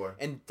alone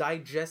and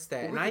digest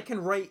that. And I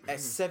can write a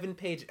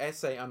 7-page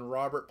essay on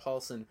Robert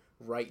Paulson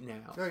right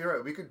now. No, you're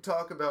right. We could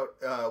talk about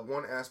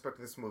one aspect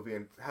of this movie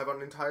and have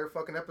an entire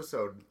fucking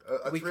episode,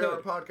 a We 3-hour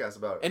could. podcast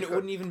about it. And We it could.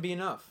 wouldn't even be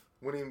enough.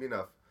 Wouldn't even be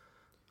enough.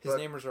 His But-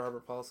 name was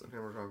Robert Paulson.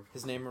 Never mind.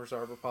 His name was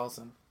Robert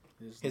Paulson.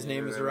 His Yeah,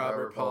 name is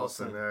Robert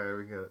Paulson. There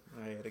we go.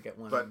 I had to get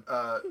one. But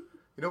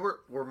you know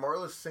where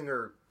Marla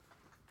Singer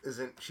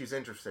isn't? She's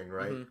interesting,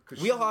 right?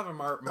 We all have a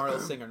Marla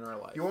Singer in our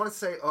life. You want to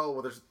say, oh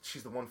well,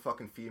 she's the one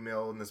fucking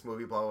female in this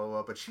movie, blah blah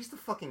blah, but she's the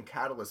fucking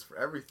catalyst for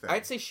everything.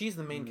 I'd say she's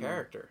the main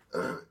character.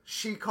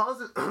 She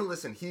causes.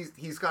 Listen, he's an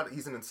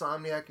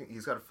insomniac.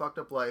 He's got a fucked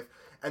up life,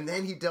 and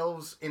then he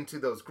delves into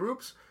those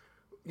groups,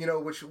 you know,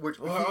 which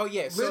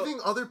living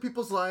other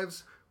people's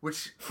lives,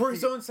 which For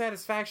his own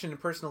satisfaction and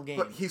personal gain.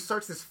 But he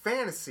starts this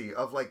fantasy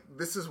of like,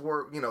 this is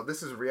where, you know,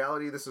 this is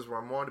reality, this is where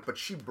I'm wanted. But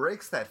she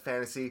breaks that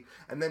fantasy,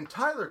 and then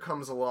Tyler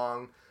comes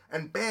along,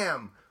 and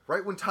bam!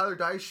 Right when Tyler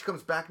dies, she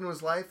comes back into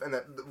his life, and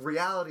that the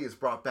reality is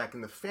brought back,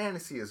 and the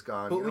fantasy is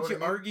gone. But you know would you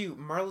what I mean? argue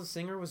Marla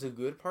Singer was a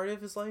good part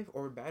of his life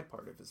or a bad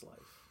part of his life?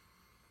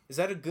 Is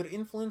that a good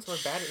influence or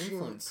a bad She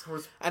influence?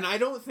 was And I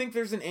don't think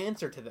there's an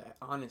answer to that,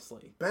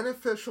 honestly.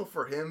 beneficial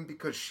for him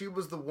because she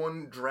was the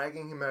one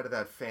dragging him out of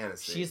that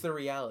fantasy. She's the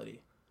reality.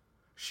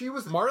 She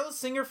was Marla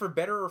Singer, for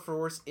better or for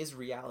worse, is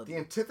reality. the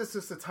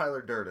antithesis to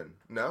Tyler Durden.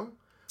 No?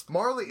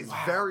 Marla is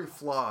very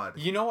flawed.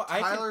 You know what?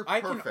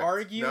 I can perfect.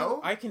 argue. No?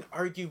 I can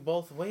argue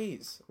both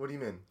ways. What do you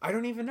mean? I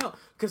don't even know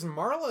because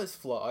Marla is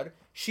flawed.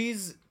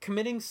 She's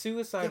committing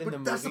suicide Yeah, in the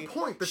but that's movie. the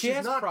point, that she she's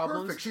has not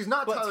problems. perfect. She's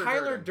not But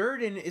Tyler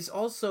Durden is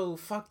also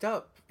fucked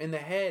up in the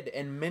head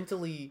and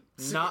mentally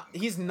not.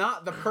 He's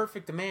not the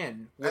perfect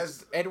man.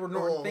 As Edward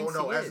Norton thinks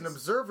he as is. an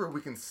observer,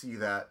 we can see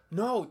that.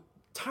 No,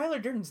 Tyler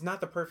Durden's not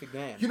the perfect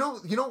man. You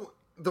know,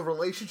 the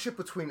relationship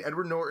between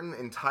Edward Norton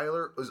and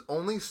Tyler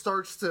only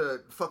starts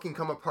to fucking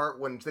come apart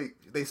when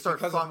they start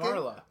Because of fucking.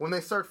 Marla. When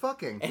they start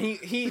fucking. And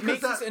he Because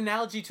makes that- this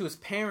analogy to his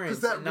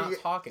parents and not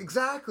talking.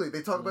 Exactly.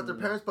 They talk about their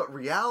parents, but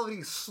reality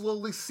is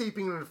slowly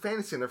seeping into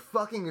fantasy, and they're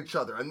fucking each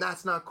other, and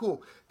that's not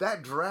cool.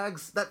 That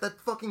drags. That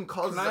fucking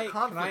causes a conflict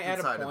Can I add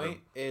inside a of point?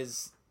 them.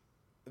 Is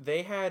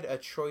they had a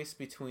choice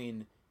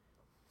between.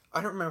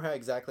 I don't remember how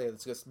exactly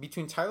this goes.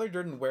 Between Tyler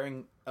Durden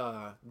wearing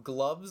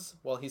gloves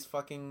while he's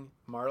fucking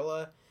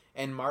Marla,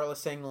 and Marla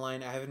saying the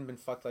line, "I haven't been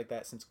fucked like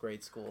that since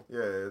grade school."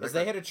 Yeah. As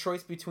they had a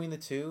choice between the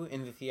two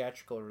in the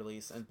theatrical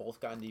release, and both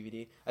got on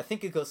DVD. I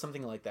think it goes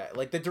something like that.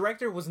 Like the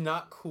director was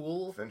not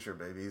cool. Fincher,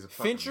 baby. He's a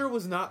fucking, Fincher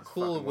was not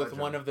cool fucking with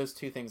legend. one of those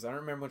two things. I don't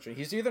remember which one.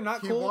 He's either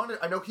not He cool.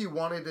 I know he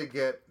wanted to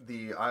get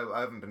the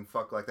I haven't been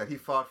fucked like that. He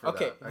fought for that.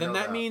 Okay, I then know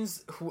that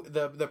means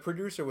the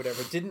producer,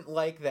 whatever, didn't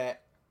like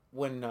that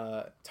when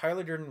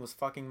Tyler Durden was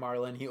fucking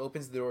Marlon, he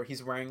opens the door.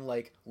 He's wearing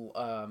like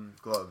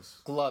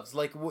gloves. Gloves,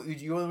 like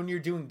when you're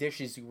doing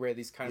dishes, you wear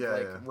these kind of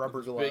like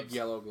rubber gloves, big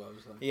yellow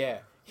gloves. Like. Yeah,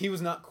 he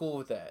was not cool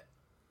with that,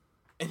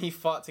 and he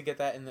fought to get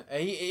that in the.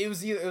 It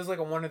was like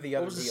a one or the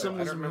other. What was the deal.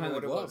 symbolism I don't remember behind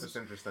what the it was. It's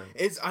interesting.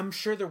 I'm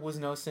sure there was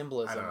no I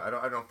symbolism.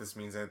 don't know if this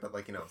means anything, but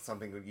like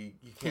something that you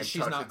can't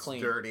She's touch. not It's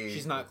clean. dirty.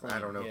 She's not clean. I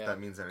don't know yeah. if that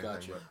means anything.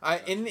 Gotcha.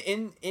 But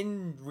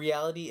In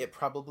reality, it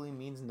probably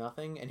means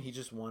nothing, and he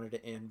just wanted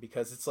it in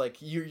because it's like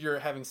you're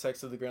having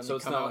sex with the girl, and So you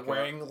it's come not out like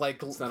wearing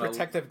like not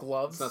protective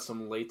gloves. It's not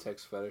some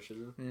latex fetish,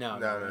 is it? No,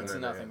 it's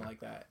nothing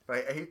like that.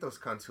 But I hate those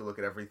cunts who look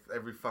at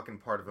every fucking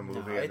part of a movie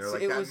and it's- they're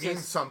like, it that was means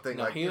just- something.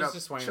 no, Like, he was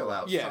just wearing chill a-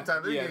 out. Yeah,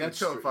 Sometimes yeah, you need to that's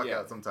chill the true, fuck yeah.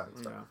 out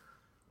sometimes. No,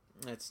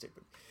 that's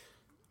stupid.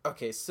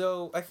 Okay,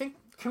 so I think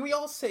can we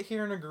all sit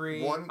here and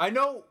agree? One I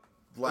know.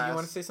 last- You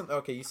want to say something?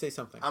 Okay, you say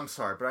something. I'm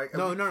sorry, but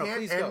No, we no, can't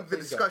please end go, the please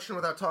go. discussion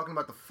without talking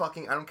about the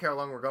fucking. I don't care how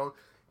long we're going.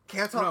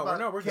 Can't talk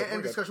about. we're good, Can't we're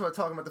end good. discussion without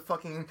talking about the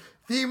fucking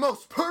the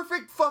most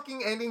perfect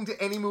fucking ending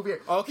to any movie.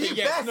 Okay, the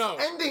yes, best no.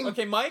 ending.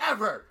 Okay, Mike,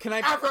 ever. Can I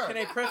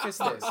ever. preface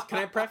this? Can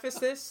I preface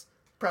this?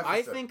 I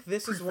Preface it. think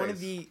this is one of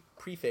Preface. the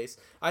preface.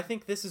 I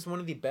think this is one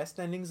of the best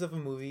endings of a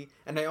movie,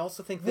 and I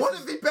also think this One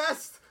is of the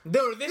best.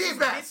 no, this the is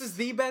best. this is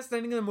the best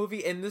ending of the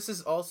movie, and this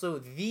is also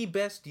the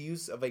best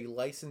use of a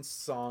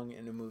licensed song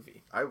in a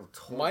movie. I will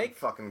totally Mike,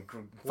 fucking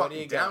what do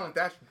you down got? with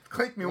that.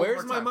 Click me Where's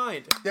one my more time.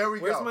 mind? There we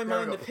Where's go. my There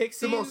we mind? go. The Pixies.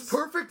 The most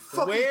perfect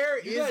fucking. Where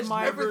You is guys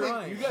my never,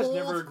 mind? you guys Hold-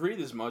 never agreed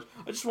as much.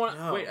 I just want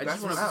No, wait. I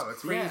just that's want wow,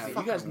 it's yeah, crazy.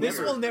 you guys This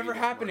never will never agreed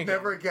as happen much. again.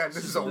 Never again.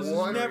 This is a This is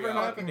one never fucking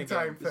happening again.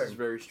 time This is thing.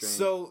 very strange.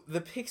 So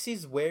the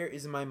Pixies, "Where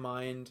Is My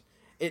Mind?"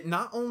 It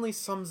not only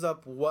sums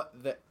up what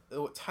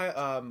Every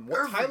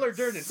Tyler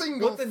Durden,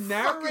 single what the fucking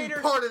narrator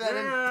part of that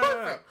end,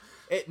 perfect.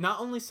 It not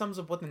only sums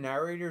up what the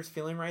narrator is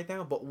feeling right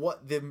now, but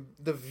what the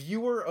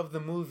viewer of the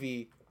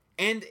movie,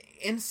 and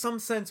in some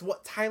sense,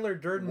 what Tyler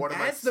Durden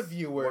as the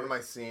viewer What am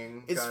I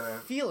seeing? is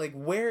Kinda.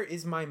 feeling. Where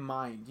is my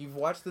mind? You've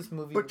watched this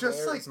movie. But just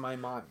Where like- is my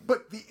mind?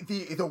 But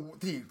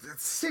the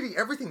city,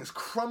 everything is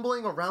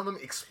crumbling around them.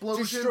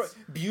 Explosions.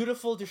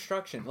 Beautiful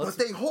destruction. But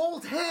they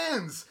hold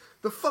hands.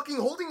 The fucking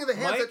holding of the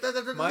hands. Mike,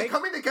 They're Mike,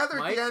 coming together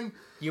Mike, at the end.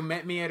 You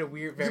met me at a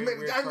weird, very You met-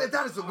 weird. and part.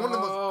 that is one of the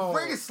Oh. most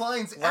greatest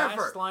lines Last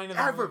ever. line of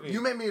the ever. movie.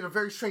 You met me at a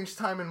very strange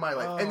time in my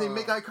life, and they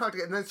make eye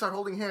contact and then start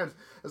holding hands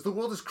as the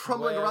world is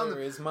crumbling around them.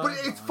 Where is my But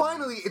it's mind?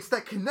 finally, it's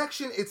that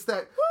connection. It's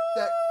that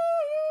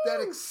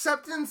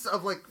acceptance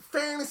of like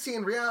fantasy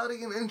and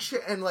reality and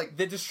shit, and like.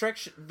 The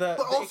destruction, the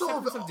But also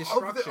acceptance of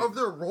destruction. of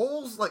their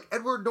roles, like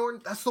Edward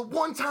Norton. That's the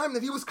one time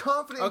that he was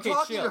confident in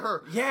talking chill. to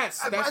her. Yes,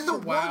 that's and the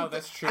true. Wow, one,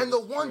 that's true. And the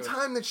that's one true.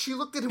 time that she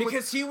looked at him because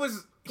with, he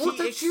was. well, He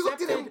that she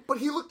looked at him, accepted- but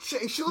she looked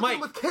at him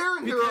Mike, with care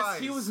in her because eyes.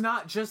 he was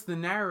not just the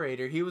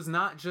narrator. He was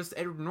not just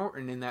Edward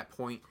Norton in that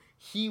point.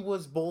 He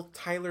was both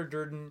Tyler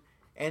Durden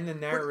and the But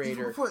even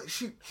narrator. before,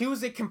 He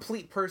was a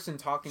complete person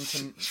talking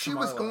to. she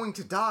was Marla. going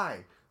to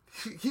die.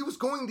 He was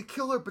going to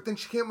kill her, but then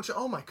she came and she,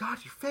 oh my god,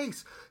 your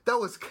face. That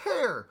was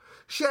care.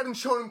 She hadn't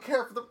shown him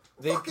care for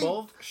They the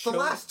both the showed-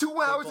 last 2 they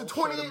hours both and showed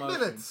 28 emotion.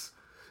 minutes.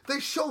 They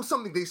show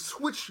something. They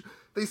switch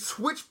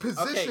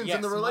positions yes,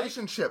 in the Mike. Calm.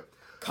 relationship.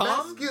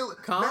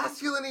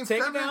 Masculinity and Take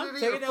it femininity down.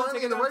 Take are it down. finally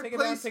Take it in the down. right Take it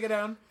down. place. Take it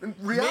down. And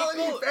reality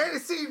Make and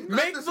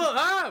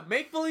fantasy.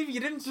 Make believe you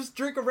didn't just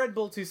drink a Red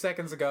Bull 2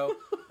 seconds ago.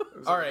 It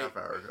was All like right. a half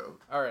hour ago.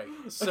 All right.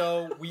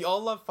 So we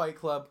all love Fight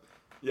Club.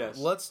 yes.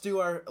 Let's do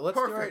our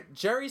Perfect.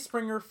 Jerry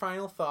Springer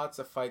final thoughts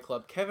of Fight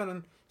Club.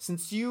 Kevin,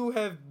 since you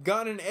have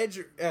gotten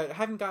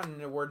haven't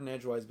gotten a word in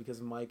edgewise because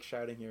of Mike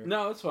shouting here.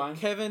 No, it's fine.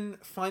 Kevin,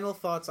 final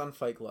thoughts on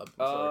Fight Club.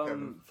 sorry,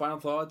 Kevin. Final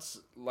thoughts.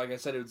 Like I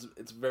said,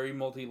 it's very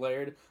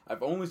multi-layered.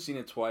 I've only seen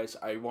it twice.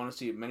 I want to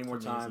see it many more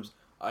Amazing. times.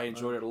 I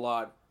enjoyed it a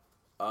lot,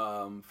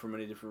 for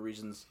many different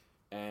reasons,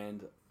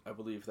 and I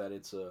believe that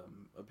it's a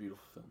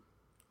beautiful film.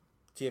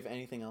 Do you have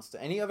anything else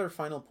to? Any other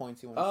final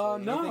points you want to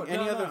say? No, Anything-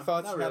 Any no, other no,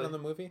 thoughts not you had really. on the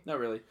movie? Not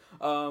really.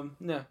 No,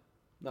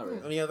 not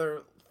really. Any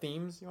other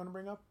themes you want to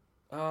bring up?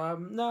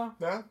 No.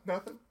 No,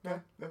 nothing.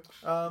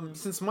 No.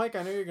 Since Mike,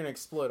 I know you're gonna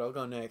explode. I'll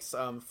go next.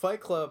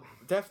 Fight Club,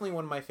 definitely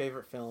one of my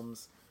favorite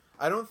films.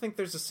 I don't think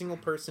there's a single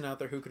person out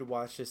there who could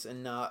watch this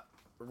and not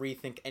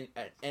rethink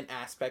an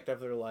aspect of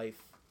their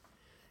life.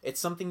 It's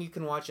something you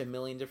can watch a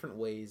million different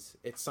ways.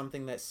 It's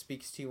something that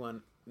speaks to you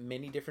on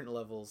many different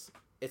levels.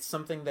 It's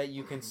something that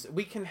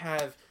we can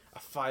have a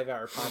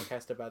 5-hour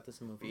podcast about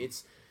this movie.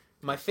 It's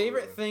my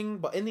favorite thing,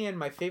 but in the end,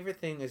 my favorite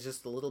thing is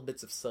just the little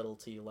bits of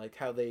subtlety, like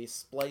how they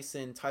splice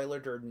in Tyler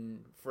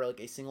Durden for like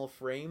a single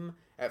frame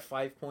at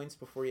 5 points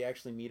before you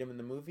actually meet him in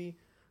the movie.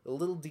 The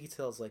little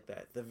details like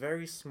that, the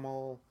very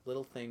small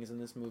little things in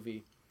this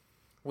movie,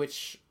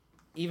 which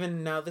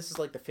even now, this is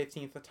like the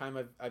 15th time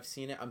I've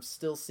seen it. I'm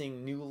still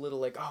seeing new little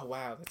like, oh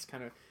wow,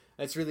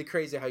 that's really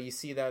crazy how you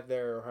see that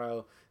there, or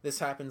how this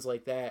happens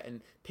like that.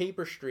 And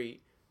Paper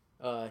Street.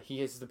 He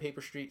is the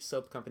Paper Street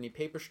soap company.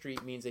 Paper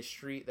Street means a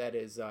street that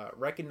is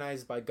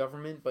recognized by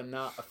government but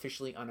not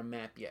officially on a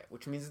map yet,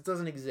 which means it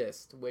doesn't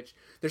exist. Which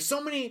there's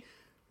so many.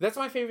 That's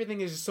my favorite thing.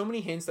 Is just so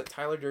many hints that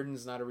Tyler Durden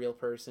is not a real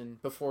person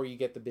before you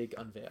get the big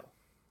unveil.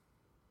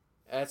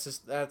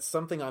 That's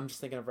something I'm just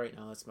thinking of right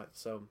now.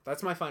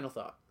 That's my final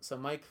thought. So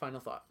Mike, final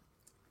thought.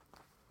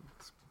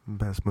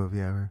 Best movie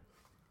ever.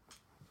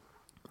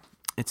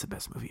 It's the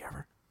best movie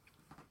ever.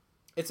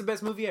 It's the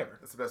best movie ever.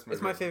 It's the best movie.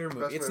 It's my ever. favorite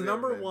movie. Best It's movie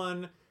number ever made.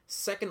 1,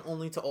 second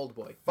only to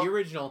Oldboy. Fuck. The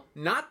original,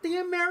 not the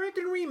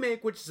American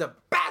remake, which is a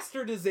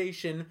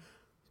bastardization,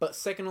 but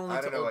second only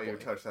I to don't know why you Oldboy.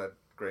 touched that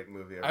great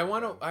movie. I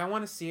want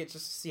to see it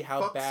just to see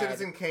how Fuck bad.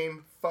 Citizen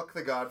Kane. Fuck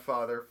The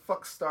Godfather.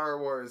 Fuck Star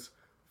Wars.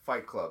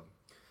 Fight Club.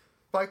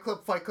 Fight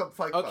Club, Fight Club,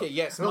 Fight Club. Okay,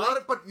 yes, And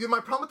Mike- but my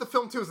problem with the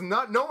film too is no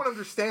one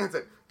understands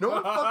it. No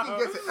one fucking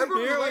gets it.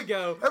 Everyone Here who we like-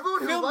 go. Everyone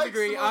who Film likes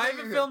degree. the movie- I have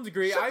a film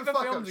degree. Shut I have the a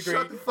fuck film up. degree.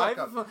 Shut the fuck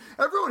I have a up.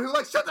 Everyone who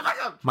likes shut the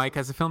fuck up. Mike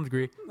has a film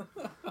degree.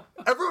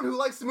 Everyone who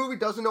likes the movie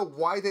doesn't know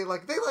why they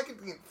like it. They like it.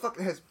 It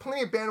fucking has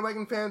plenty of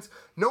bandwagon fans.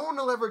 No one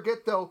will ever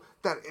get though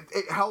that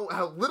how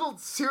little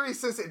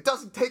seriousness it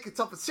doesn't take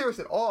itself serious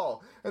at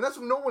all, and that's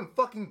what no one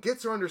fucking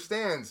gets or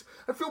understands.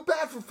 I feel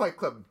bad for Fight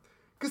Club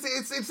because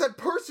it's that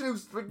person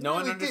who's like, No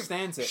one really deep,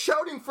 understands it.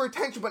 shouting for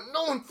attention, but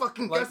no one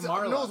fucking Like gets it,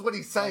 Marla. knows what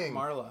he's saying.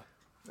 Like Marla.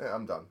 Yeah,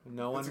 I'm done.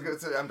 No I'm one-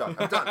 done. I'm done.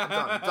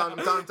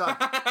 I'm done.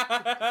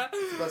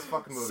 It's the best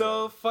fucking movie.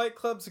 So ever. Fight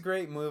Club's a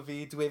great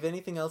movie. Do we have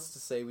anything else to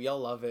say? We all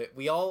love it.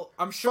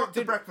 I'm sure. Fuck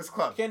the Breakfast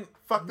Club.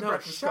 Fuck the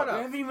Breakfast shut Club. Up.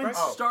 We haven't even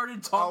Breakfast-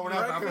 started talking we're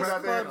not- about we're this.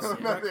 not there. Club's- We're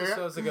not Breakfast there.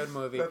 Club's a good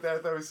movie. I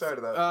thought we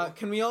started that.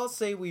 Can we all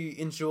say we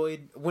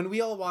enjoyed when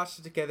we all watched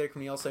it together?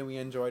 Can we all say we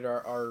enjoyed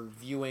our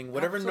viewing,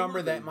 whatever number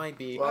Absolutely. that might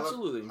be? Well,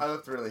 Absolutely. I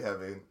looked really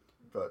heavy,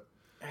 but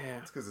Yeah.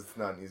 it's because it's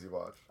not an easy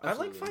watch. I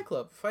like Absolutely. Fight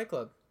Club. Fight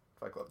Club.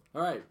 Fight Club.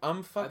 All right.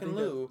 I'm fucking think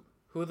Lou.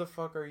 Who the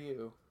fuck are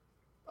you?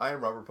 I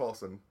am Robert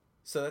Paulson.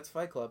 So that's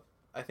Fight Club.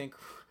 I think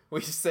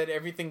we said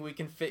everything we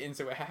can fit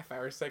into a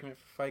half-hour segment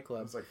for Fight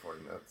Club. It's like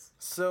 40 minutes.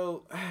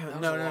 So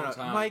was no, a no, long no,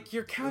 time. Mike,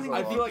 you're counting.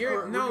 I feel like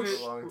you're, we're no, gonna-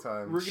 sh- long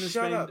time. We're gonna Shut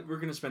spend up. we're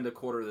gonna spend a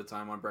quarter of the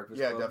time on Breakfast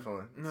Yeah, Club.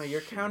 definitely. no,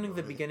 you're counting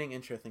the beginning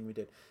intro thing we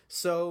did.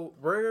 So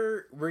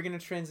we're gonna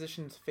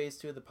transition to phase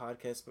 2 of the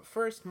podcast. But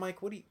first,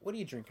 Mike, what are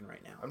you drinking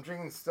right now? I'm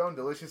drinking Stone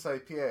Delicious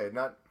IPA.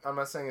 I'm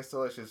not saying it's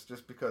delicious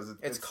just because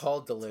It's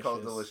called Delicious. It's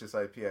called Delicious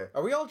IPA.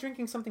 Are we all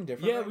drinking something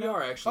different? Yeah, right we now?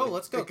 are actually. Oh,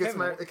 let's go. It gets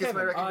Kevin, my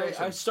Kevin.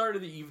 recommendation. I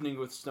started the evening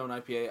with Stone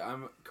IPA.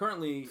 I'm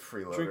currently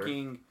Freeloader.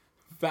 drinking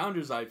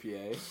Founders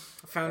IPA.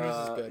 Founders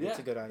is good. yeah. It's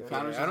a good IPA.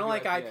 Founders is I a don't good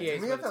like IPA. IPAs,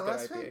 Didn't we but have it's that good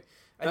last IPA. week?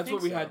 I That's think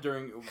what we so. had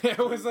during. It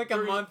was like a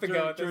during- month ago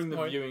during- at this during the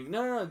point. viewing.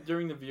 No,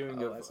 during the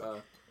viewing Oh, of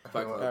that's-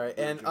 Fight Club. All All right,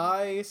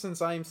 and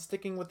since I'm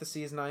sticking with the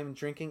season, I'm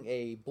drinking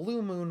a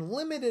Blue Moon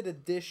limited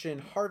edition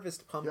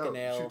Harvest Pumpkin Yo, you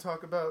Ale. should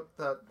talk about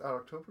that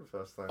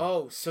Oktoberfest thing.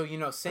 Oh, so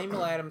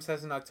Samuel Adams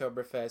has an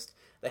Oktoberfest.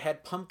 They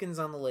had pumpkins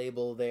on the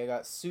label. They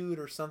got sued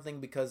or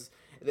something because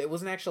it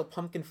wasn't actual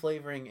pumpkin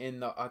flavoring in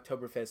the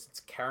Oktoberfest. It's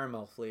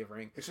caramel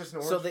flavoring. It's just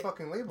an So orange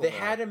fucking label. They now.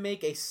 had to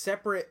make a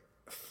separate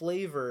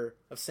flavor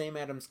of Sam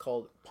Adams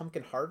called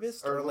Pumpkin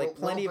Harvest or or a like little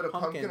plenty bit of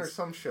pumpkins. pumpkin or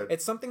some shit.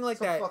 It's something like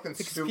Some that. fucking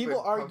Because stupid people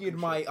argued pumpkin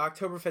my shit.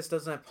 Oktoberfest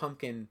doesn't have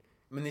pumpkin.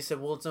 I mean, they said,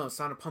 well, it's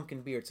not a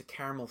pumpkin beer. It's a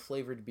caramel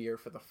flavored beer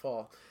for the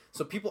fall.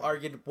 So people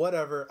argued,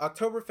 whatever.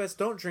 Oktoberfest,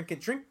 don't drink it.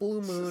 Drink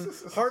Blue Moon,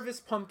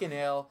 Harvest Pumpkin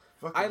Ale.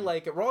 I Fucking-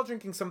 like it. We're all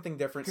drinking something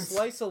different.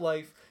 Slice of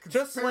life.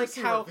 Just like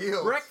conspiracy how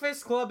reveals.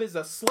 Breakfast Club is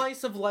a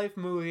slice of life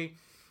movie.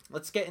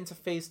 Let's get into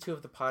phase 2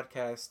 of the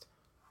podcast.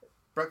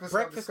 Breakfast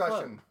Breakfast Club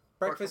Club. discussion.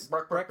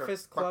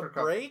 Breakfast Club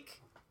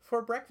break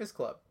for Breakfast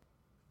Club.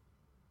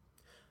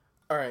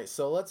 All right,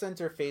 so let's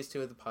enter phase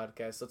 2 of the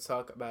podcast. Let's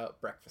talk about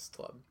Breakfast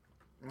Club.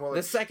 More The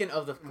like, second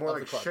of the more of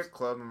like the clubs. shit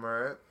club, am I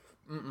right?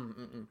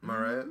 Am I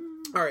right?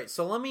 All right,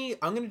 so I'm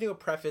gonna do a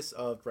preface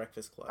of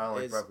Breakfast Club. I don't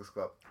like Is Breakfast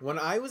Club. when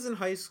I was in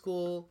high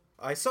school,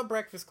 I saw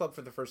Breakfast Club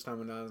for the first time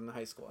when I was in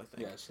high school. I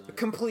think Yes.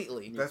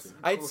 completely. That's too.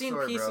 a I'd cool seen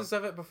story, pieces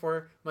of it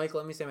before. Mike,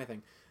 let me say my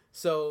thing.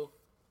 So,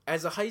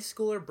 as a high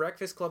schooler,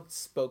 Breakfast Club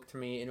spoke to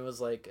me, and it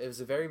was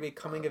a very big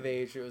coming of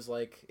age. It was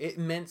like it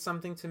meant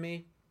something to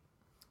me.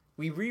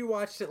 We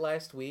rewatched it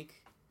last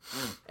week,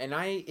 and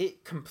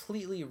it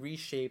completely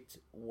reshaped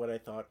what I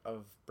thought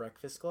of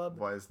Breakfast Club.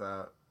 Why is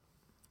that?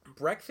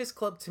 Breakfast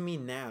Club to me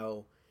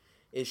now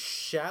is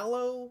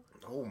shallow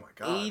Oh my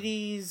god.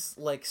 80s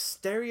like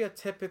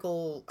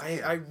stereotypical.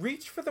 I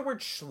reached for the word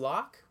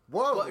schlock.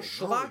 Whoa. But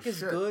schlock holy is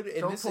shit. good,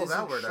 and Don't this pull isn't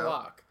that word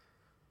out.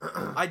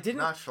 schlock. I didn't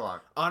Not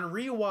schlock. on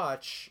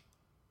rewatch.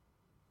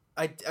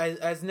 I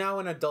as now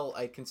an adult,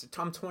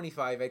 I'm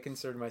 25. I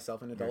consider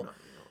myself an adult.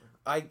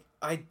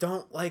 I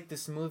don't like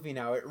this movie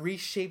now. It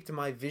reshaped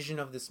my vision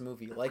of this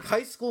movie. Like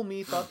high school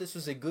me thought this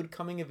was a good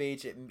coming of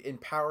age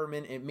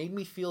empowerment. It made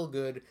me feel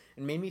good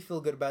and made me feel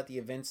good about the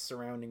events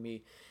surrounding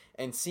me.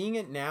 And seeing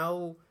it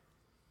now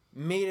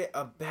made it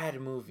a bad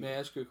movie. May I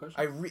ask you a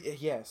question?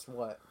 Yes,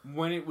 what?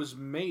 When it was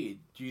made,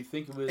 do you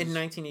think it was In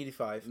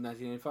 1985.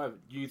 1985?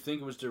 Do you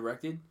think it was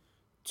directed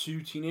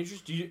to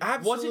teenagers?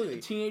 Absolutely. Was it a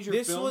teenager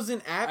This film was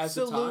an at the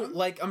absolute time?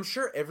 like I'm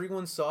sure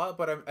everyone saw it,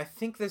 but I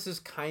think this is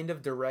kind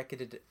of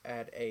directed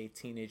at a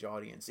teenage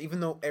audience, even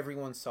though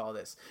everyone saw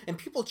this and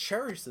people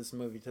cherish this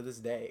movie to this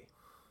day.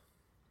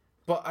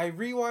 But I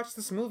rewatched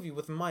this movie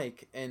with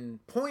Mike,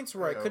 and points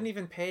where I Yeah. couldn't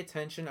even pay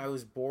attention, I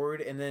was bored,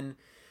 and then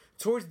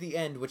towards the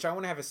end, which I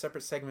want to have a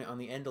separate segment on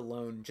the end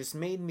alone, just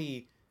made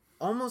me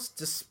almost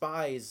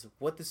despise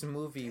what this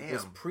movie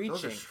was preaching.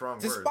 Those are strong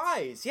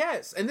despise, words.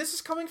 yes. And this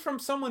is coming from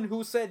someone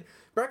who said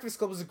Breakfast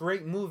Club was a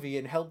great movie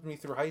and helped me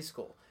through high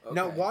school. Okay.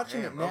 Now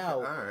watching it now,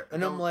 all right.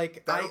 and I'm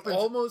like, that I opens-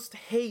 almost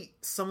hate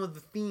some of the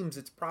themes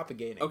it's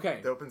propagating. Okay,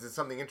 That opens in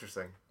something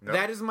interesting. No?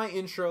 That is my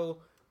intro.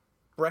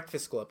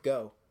 Breakfast Club,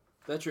 go.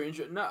 that's your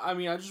intro. No, I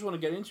mean, I just want to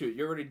get into it.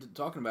 You're already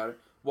talking about it.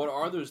 What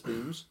are those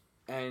themes?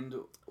 And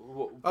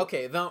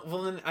Okay,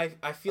 well then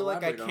I feel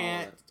like I Elaborate on all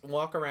can't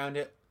walk around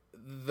it.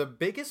 The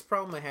biggest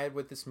problem I had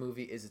with this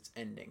movie is its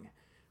ending.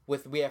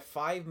 We have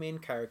 5 main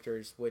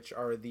characters, which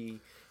are the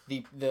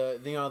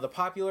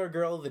popular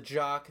girl, the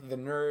jock, the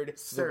nerd, the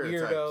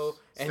Stereotypes. weirdo,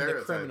 and the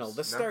Stereotypes. criminal. The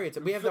No?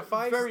 stereotype. We have the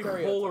 5 very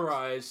stereotypes.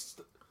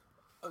 polarized.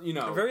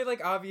 Very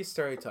like obvious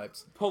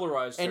stereotypes.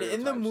 polarized. And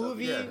in the stereotypes of-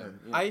 movie, yeah.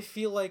 I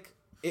feel like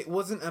it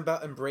wasn't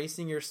about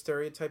embracing your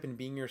stereotype and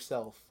being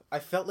yourself. I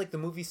felt like the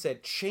movie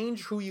said,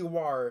 change who you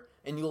are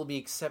and you will be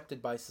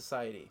accepted by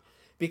society.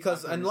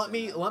 Because, and let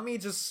me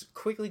just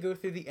quickly go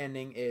through the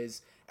ending,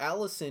 is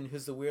Allison,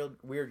 who's the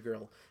weird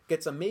girl,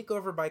 gets a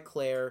makeover by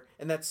Claire,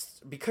 and that's,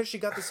 because she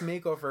got this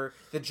makeover,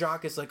 the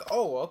jock is like,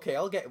 oh, okay,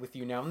 I'll get with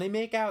you now, and they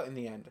make out in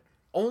the end.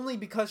 Only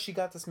because she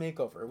got this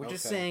makeover, which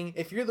is Okay. saying,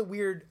 if you're the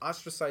weird,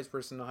 ostracized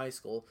person in high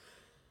school,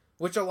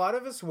 which a lot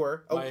of us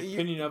were, My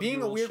opinion of being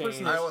you a will weird change.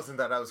 person, I wasn't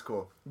that. I was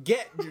cool.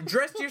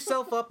 dress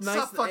yourself up nice.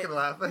 Stop fucking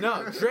laughing.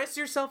 No, dress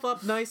yourself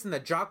up nice, and the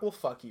jock will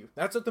fuck you.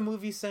 That's what the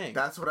movie's saying.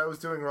 That's what I was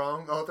doing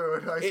wrong all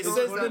through high school. It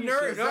says What the did you nerd.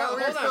 say? No, Is that what hold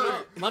you're on.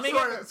 saying? No. Let me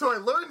get. So I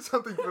learned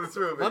something from this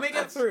movie. Let me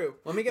get through.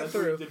 Let me get That's what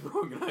you through. did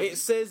wrong, guys. It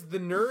says the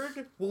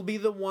nerd will be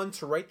the one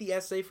to write the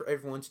essay for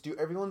everyone, to do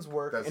everyone's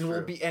work, That's and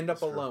will true. end up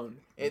That's true. alone.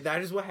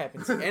 That is what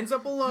happens. He ends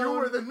up alone. You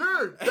were the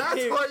nerd. That's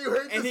why you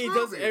hate this And he movie.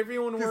 does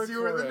everyone 'Cause work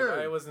you were for the it. nerd.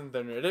 I wasn't the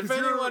nerd. 'Cause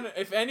you were-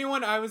 If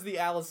anyone, I was the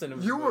Allison of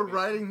the You were movie.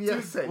 writing the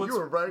essay. what's- You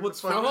were writing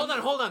what's the No,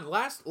 fucking... hold on.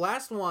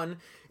 Last one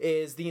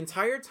is the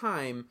entire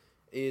time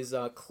is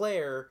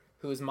Claire,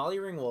 who is Molly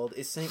Ringwald,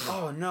 is saying,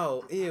 "Oh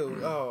no, ew,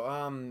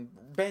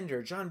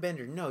 Bender, John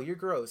Bender, no, you're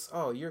gross.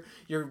 Oh,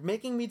 you're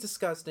making me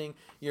disgusting.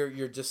 You're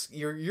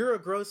a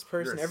gross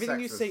person. You're Everything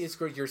you sexist. say is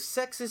gross. You're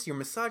sexist. You're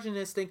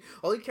misogynistic.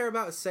 All you care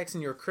about is sex,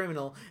 and you're a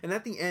criminal." And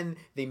at the end,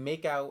 they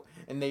make out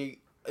and they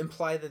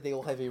imply that they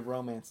will have a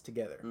romance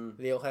together.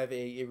 They'll have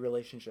a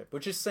relationship,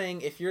 which is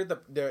saying if you're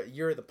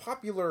the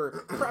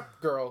popular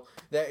prep girl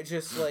that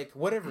just like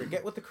whatever,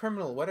 get with the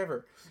criminal,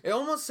 whatever. It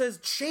almost says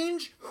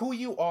change who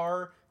you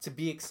are to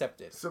be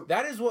accepted. So-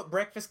 that is what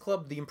Breakfast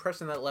Club, the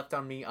impression that left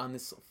on me on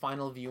this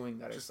final viewing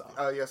that I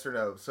saw. Yes or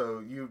no?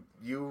 So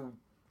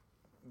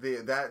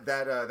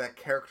that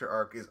character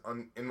arc is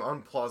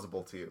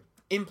unplausible to you.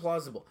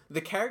 Implausible. The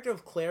character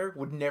of Claire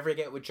would never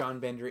get with John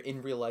Bender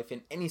in real life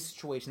in any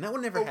situation. That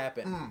would never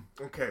happen.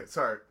 Okay,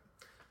 sorry.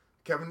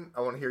 Kevin,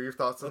 I want to hear your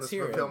thoughts on Let's this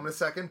hear film it. in a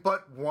second,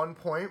 but one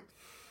point.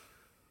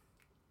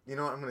 You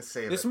know what? I'm going to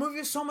save This it. movie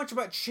is so much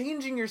about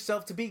changing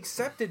yourself to be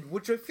accepted,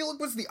 which I feel like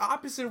was the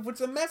opposite of what's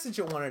the message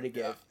it wanted to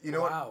give. You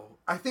know Wow. what?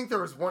 I think there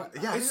was one...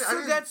 Yeah,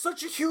 That's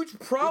such a huge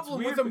problem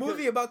It's with weird a because-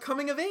 movie about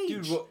coming of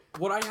age. Dude,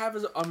 what I have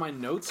is on my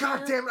notes. God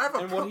here, damn it, I have a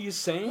and what he's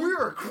saying. We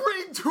are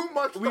agreeing too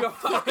much. We the are-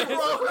 fucking It's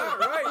wrong. not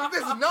right.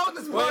 This is not what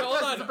this Wait, hold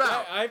podcast on. is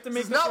about. I have to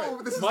make this this is not right.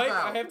 what this is Mike,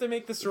 about. I have to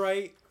make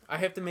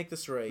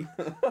this right.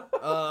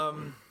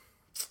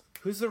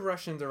 Who's the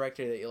Russian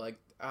director that you like?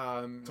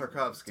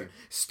 Tarkovsky.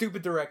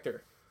 Stupid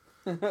director.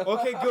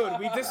 Okay, good.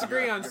 We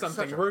disagree on You're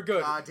something. such a We're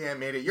good.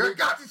 Goddamn idiot. You're a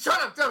goddamn...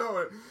 Shut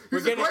up.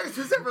 He's the getting- greatest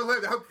who's ever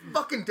lived. How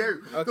fucking dare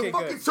you? Okay, the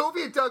fucking good.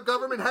 Soviet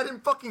government had him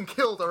fucking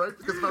killed, alright?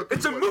 Because of how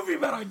It's a he was. movie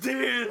about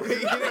ideas.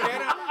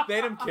 They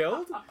had him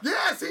killed?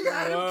 Yes, he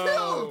had Whoa. him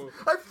killed.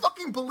 I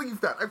fucking believe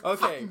that. I Okay.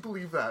 fucking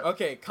believe that.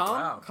 Okay,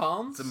 Wow.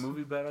 calm. It's a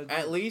movie about ideas.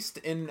 At least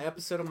in an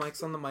episode of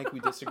Mike's on the Mic, we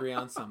disagree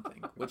on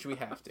something, which we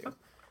have to.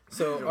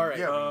 So, all right,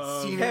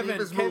 Yeah, we've seen any of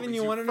his Kevin, movies,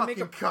 you wanted to make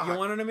fucking cock.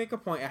 a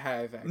point. I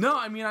have. Actually. No,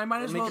 I mean I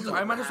might as Make well. your I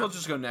point. might as well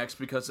just go next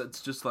because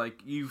it's just like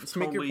you've Let's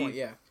totally. make your point.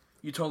 Yeah,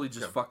 You totally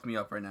just fucked me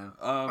up right now.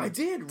 I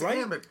did. Right?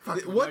 Damn it,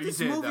 fucking- What No, you this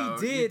did, movie though. You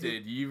did,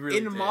 did. You really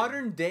in did.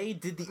 modern day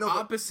did the No, but-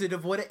 opposite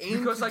of what it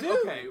aimed Because to like do.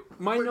 okay,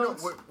 my Wait, no,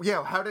 notes.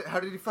 yeah, how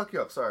did he fuck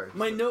you up? Sorry.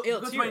 My note,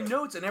 Let's because hear my it.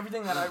 notes and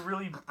everything that I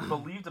really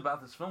believed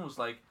about this film was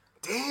like,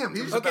 Damn,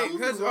 he just Okay, proved me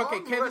because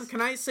wrong. Kevin, can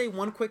I say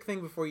one quick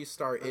thing before you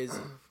start? Is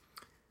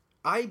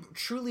I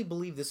truly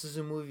believe this is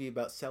a movie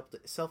about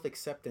self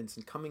acceptance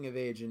and coming of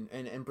age and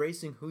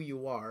embracing who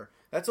you are.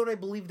 That's what I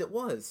believed it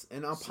was.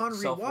 And upon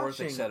self-worth,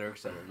 rewatching, etc.,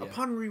 etc. Yeah.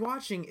 upon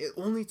rewatching, it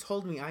only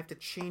told me I have to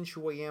change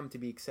who I am to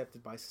be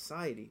accepted by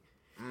society,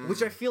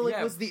 which I feel like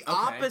Yeah, was the okay.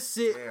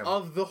 opposite Damn.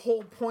 of the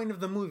whole point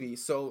of the movie.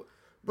 So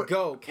But-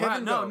 go,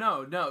 Kevin. Wow,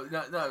 go.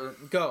 no.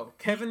 Go,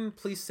 Kevin.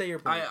 Please say your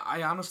point.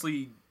 I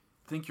honestly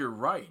think you're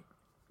right,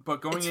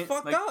 but going It's in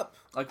fucked like, up.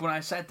 Like when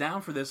I sat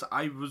down for this,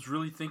 I was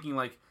really thinking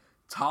like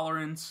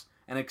tolerance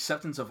and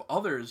acceptance of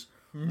others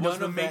was None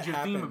the of that major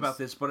theme happens. about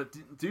this. But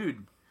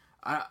dude,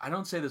 I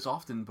don't say this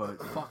often,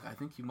 but fuck, I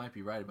think you might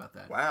be right about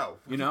that. Wow.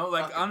 You know,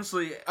 like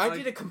honestly, I like,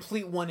 did a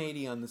complete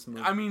 180 on this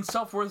movie. I mean,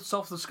 self-worth,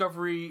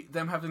 self-discovery,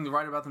 them having to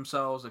write about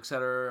themselves,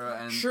 etc.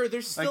 And sure,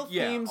 there's still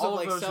themes all of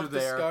like those are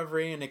there.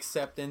 self-discovery and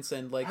acceptance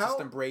and like just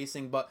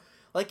embracing, but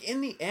like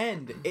in the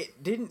end,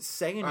 it didn't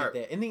say any of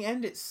that. In the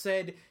end, it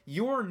said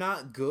you're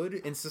not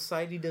good, and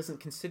society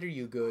doesn't consider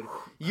you good.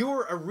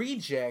 You're a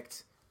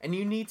reject, and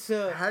you need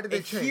to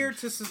adhere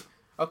to.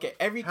 Okay,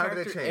 every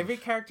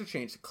character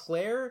changed.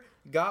 Claire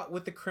got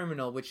with the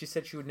criminal, which she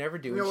said she would never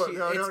do.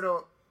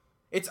 No.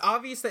 It's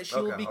obvious that she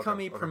will become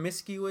a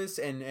promiscuous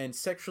and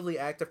sexually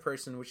active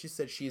person, which she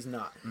said she is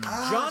not.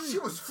 She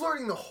was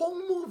flirting the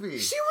whole movie.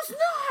 She was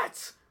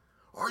not!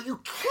 Are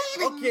you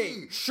kidding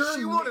me? Sure.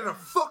 She wanted to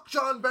fuck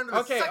John Bender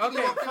the second he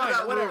walked into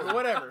that room.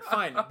 Whatever,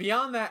 fine.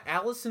 Beyond that,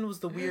 Allison was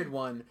the weird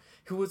one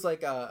who was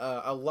like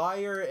a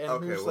liar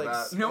and who was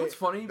like... You know what's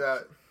funny?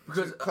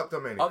 Because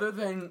kleptomaniac. Other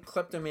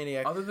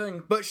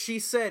than, but she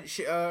said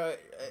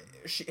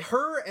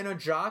her and a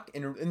jock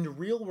in the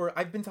real world.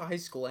 I've been to high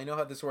school. I know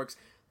how this works.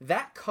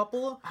 That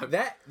couple,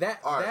 that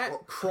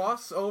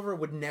crossover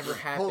would never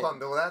happen. Hold on,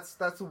 though.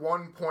 That's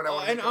one point I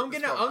want to. And I'm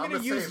gonna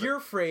use your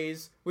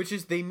phrase, which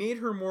is they made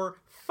her more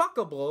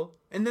fuckable,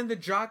 and then the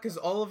jock is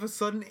all of a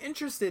sudden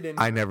interested in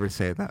her. I never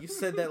say that. You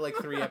said that like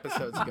 3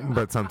 episodes ago.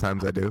 But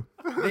sometimes I do.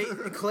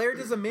 Claire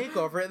does a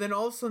makeover, and then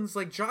all of a sudden it's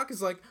like jock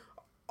is like,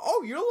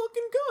 oh, you're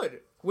looking good.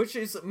 Which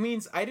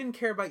means I didn't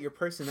care about your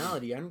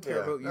personality. I didn't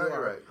care about who you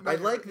are. Right. I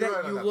like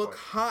that you look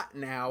hot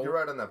now. You're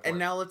right on that point. And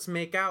now let's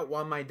make out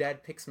while my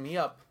dad picks me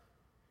up.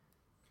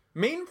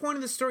 Main point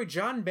of the story,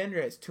 John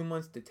Bender has 2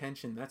 months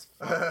detention. That's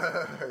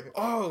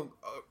fun.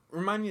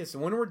 Remind me of this.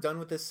 When we're done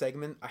with this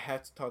segment, I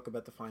have to talk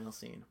about the final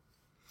scene.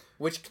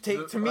 Which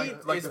to me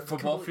is the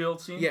football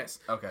field scene? Yes.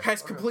 Okay.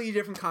 Has completely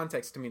different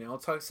context to me now.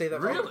 Say that.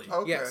 Really?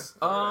 Okay. Yes.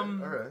 All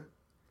right.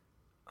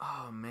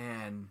 Oh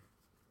man.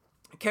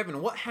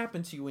 Kevin, what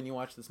happened to you when you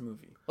watched this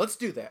movie? Let's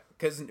do that,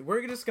 because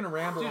we're just gonna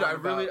ramble. Dude,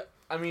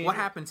 I mean, what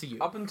happened to you?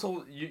 Up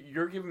until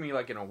you're giving me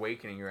like an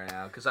awakening right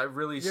now, because I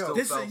really still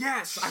felt.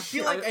 Yes, I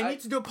feel like I need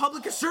to do a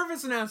public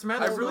service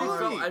announcement. I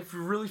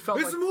really felt.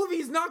 This movie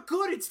is not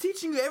good. It's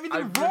teaching you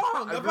everything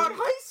wrong about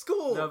high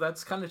school. No,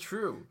 that's kind of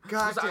true.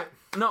 Gotcha.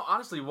 No,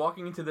 honestly,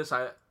 walking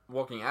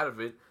out of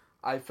it,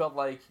 I felt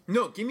like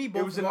no. Give me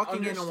both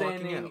walking in and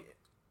walking out.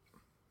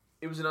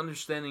 It was an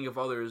understanding of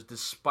others,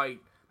 despite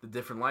the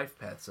different life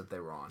paths that they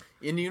were on.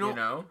 And you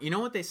know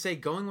what they say,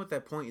 going with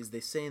that point, is they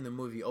say in the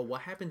movie, oh,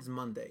 what happens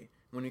Monday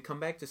when we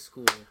come back to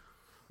school?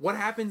 What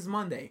happens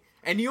Monday?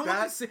 And you know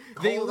what they say?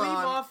 They leave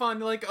off on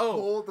like,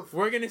 oh,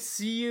 we're going to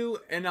see you,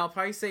 and I'll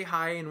probably say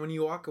hi, and when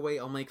you walk away,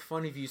 I'll make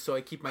fun of you so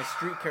I keep my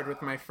street cred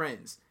with my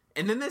friends.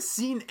 And then the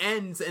scene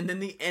ends, and then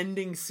the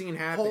ending scene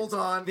happens. Hold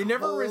on. They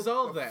never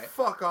resolve that.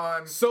 Fuck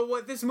on. So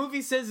what this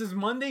movie says is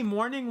Monday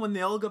morning when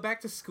they all go back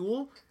to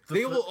school,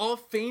 they will all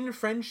feign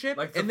friendship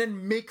and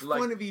then make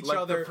fun of each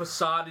other. The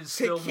facade is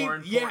still more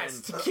important. Yes,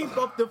 to keep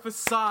up the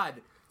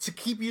facade. To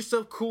keep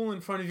yourself cool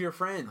in front of your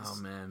friends.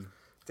 Oh, man.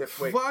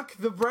 Wait. Fuck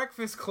the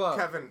Breakfast Club.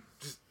 Kevin,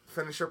 just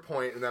finish your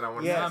point, and then I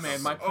want to... Yeah,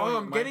 man, my point,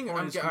 all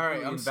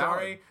right, I'm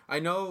sorry. I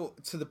know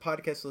to the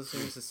podcast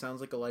listeners it sounds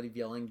like a lot of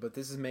yelling, but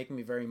this is making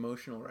me very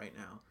emotional right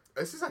now.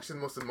 This is actually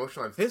the most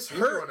emotional I've seen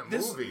in a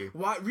movie.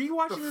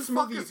 Rewatching this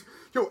movie...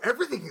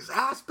 everything is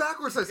ass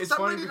backwards.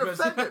 I'm ready to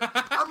defend it.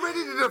 I'm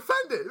ready to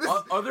defend it.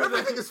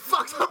 Everything is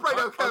fucked up right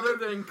now, Kevin.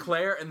 Other than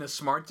Claire and the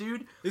smart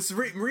dude...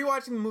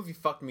 Rewatching the movie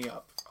fucked me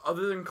up.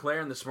 Other than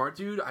Claire and the smart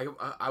dude,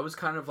 I was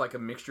kind of like a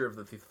mixture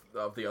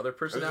of the other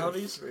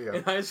personalities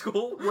in high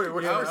school. Wait,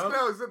 which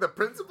personality? Was it the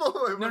principal?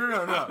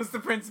 No. I was the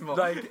principal.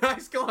 Like, high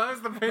school, I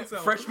was the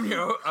principal. Freshman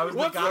year, I was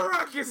What's the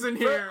ruckus in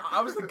here?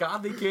 I was the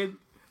godly kid.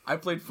 I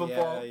played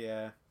football.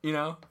 Yeah. You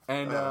know,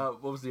 and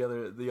what was the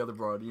other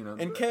broad? You know,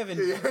 and Kevin.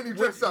 Yeah, and he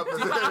dressed up.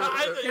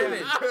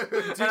 Kevin,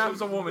 and I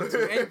was a woman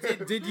too.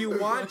 And did you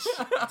watch?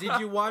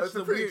 That's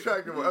a pretty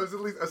attractive one. I was at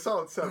least a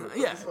solid 7.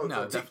 Yeah,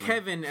 no.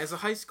 Kevin, as a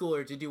high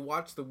schooler, did you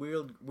watch the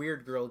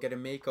weird girl get a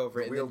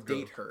makeover and then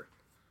date her?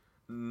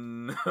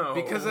 No,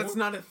 because that's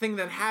not a thing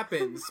that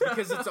happens.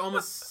 Because it's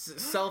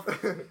almost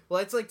well,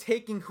 it's like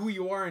taking who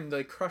you are and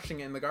like crushing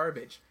it in the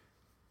garbage.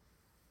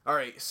 All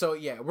right, so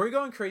yeah, we're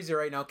going crazy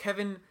right now.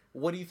 Kevin,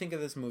 what do you think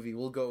of this movie?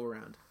 We'll go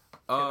around.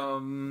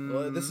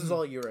 Well, this is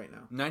all you right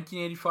now.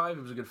 1985.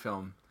 It was a good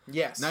film.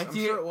 Yes, I'm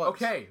sure it was.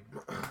 Okay,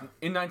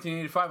 in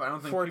 1985, I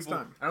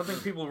don't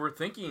think people were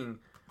thinking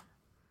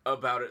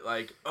about it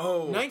like,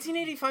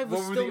 1985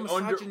 was still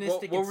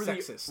misogynistic and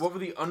sexist. What were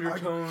the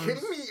undertones? Are you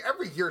kidding me?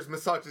 Every year is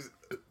misogynist.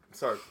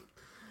 Sorry.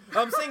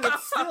 I'm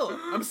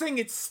saying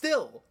it's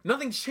still.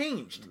 Nothing's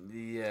changed.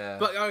 Yeah.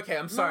 But okay,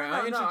 I'm sorry.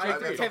 I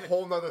interjected. That's a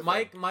whole nother thing.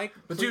 Mike,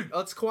 but please, dude,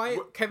 let's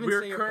quiet. Kevin,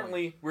 say your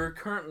point. We're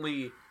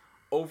currently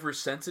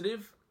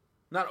oversensitive.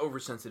 Not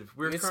oversensitive.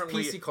 It's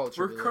PC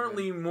culture. We're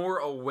currently more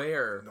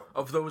aware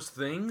of those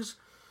things,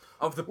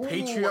 of the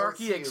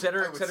patriarchy,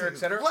 etc.,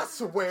 etc. Less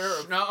aware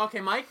of. No,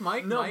 okay, Mike.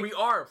 No, we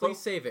are. Please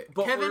save it.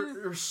 But Kevin,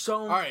 we're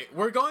so. All right,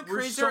 we're going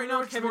crazy right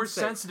now. Kevin,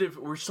 sensitive.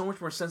 We're so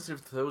much more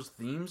sensitive to those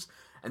themes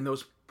and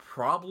those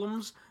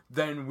problems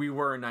than we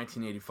were in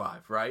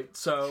 1985, right?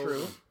 So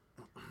True.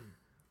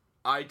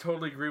 I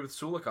totally agree with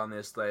Sulik on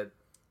this. That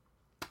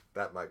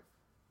Mike.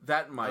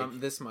 Mike,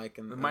 This mic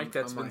and the mic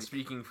that's been Mike.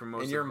 speaking for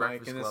most And of your the mic,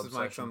 Breakfast and this Club is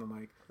Mike's section. on the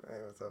mic. Hey,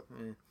 what's up?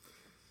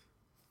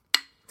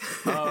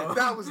 Uh,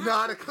 That was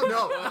not a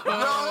no.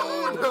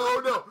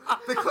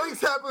 The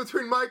clinks happened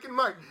between Mike and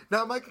Mike.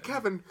 Not Mike and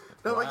Kevin.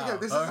 Not Mike and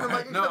Kevin. This isn't a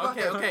Mike and No,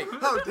 Kevin. okay.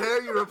 How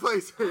dare you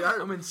replace me?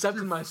 I'm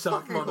incepting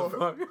myself, fucking whore.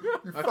 motherfucker.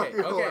 You Okay,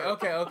 fucking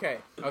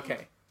whore.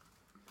 okay.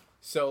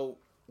 So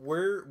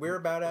we're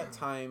about at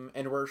time,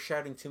 and we're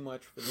shouting too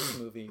much for this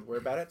movie. We're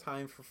about at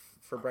time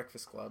for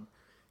Breakfast Club.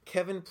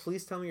 Kevin,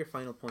 please tell me your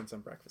final points on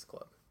Breakfast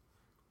Club.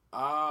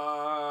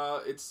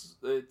 It's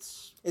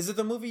Is it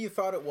the movie you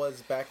thought it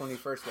was back when you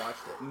first watched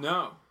it?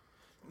 no,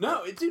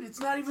 dude. It's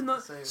not even the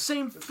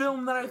same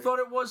film that I thought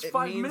it was It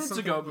 5 means minutes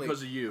something ago completely-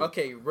 because of you.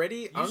 Okay,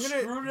 ready? You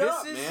screwed it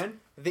up, man.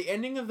 The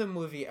ending of the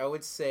movie, I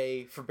would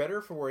say, for better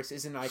or for worse,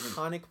 is an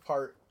iconic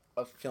part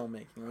of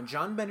filmmaking. When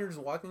John Bender's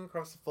walking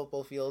across the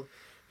football field,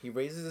 he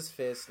raises his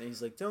fist and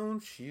he's like,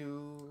 "Don't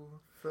you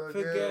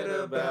forget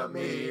about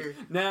me."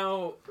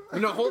 Now,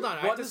 No, hold on.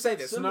 I have What to is say that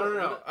this. symbol?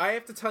 No. I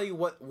have to tell you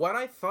what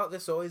I thought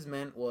this always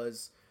meant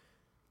was,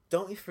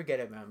 don't you forget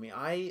about me.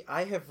 I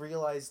have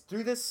realized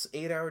through this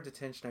 8-hour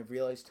detention, I've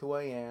realized who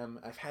I am.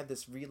 I've had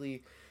this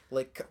really,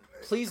 like,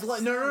 please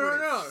let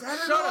no. Said it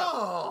Shut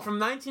all. up. From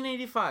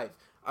 1985,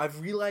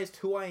 I've realized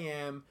who I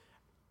am.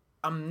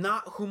 I'm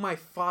not who my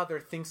father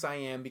thinks I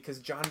am because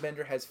John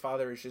Bender has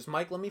father issues.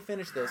 Mike, let me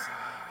finish this.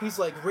 He's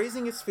like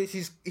raising his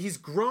fist. He's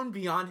grown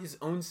beyond his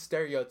own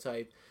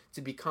stereotype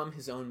to become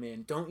his own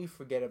man. Don't you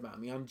forget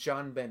about me. I'm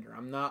John Bender.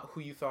 I'm not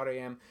who you thought I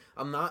am.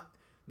 I'm not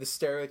the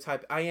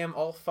stereotype. I am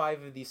all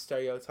 5 of these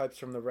stereotypes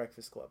from the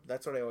Breakfast Club.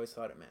 That's what I always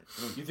thought it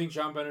meant. you think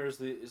John Bender is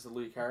the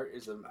lead character?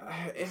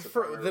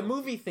 The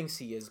movie thinks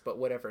he is, but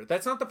whatever.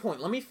 That's not the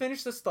point. Let me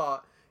finish this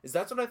thought.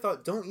 That's what I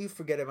thought. Don't you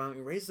forget about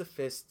me. Raise the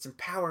fist. It's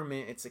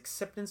empowerment. It's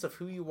acceptance of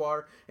who you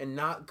are and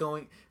not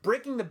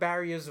breaking the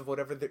barriers of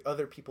whatever the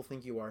other people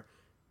think you are.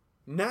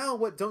 Now,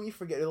 what don't you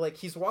forget? Like,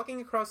 he's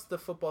walking across the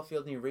football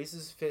field and he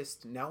raises his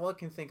fist. Now all I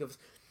can think of is,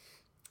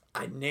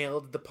 I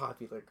nailed the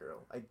popular girl.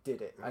 I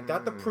did it. I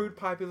got the prude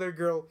popular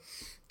girl.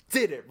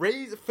 Did it.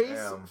 Raise the fist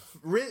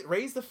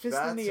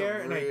in the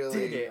air, and I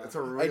did it. It's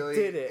a really I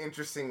did it.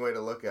 interesting way to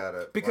look at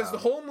it. Because Wow. the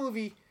whole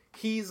movie,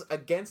 he's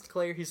against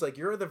Claire. He's like,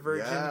 you're the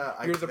virgin. Yeah,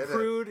 I you're the get it.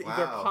 prude. You're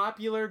the Wow.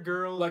 popular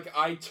girl. Like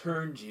I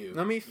turned you.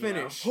 Let me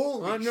finish.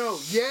 Holy no.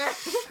 yeah,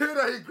 shit,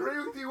 I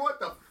agree with you. What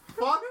the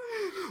fuck?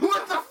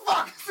 What the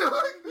fuck,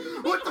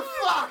 dude? What the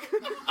fuck?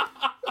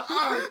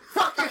 I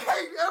fucking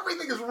hate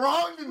everything is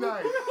wrong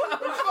tonight.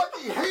 I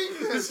fucking hate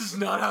this. This is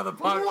not how the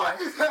podcast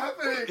What is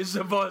happening? is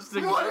supposed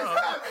to go. What is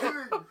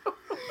happening?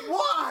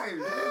 Why?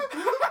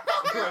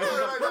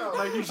 I know.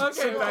 Like you should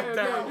Okay, sit back okay,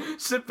 down. okay.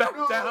 Sit back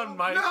down,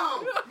 Mike.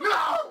 No!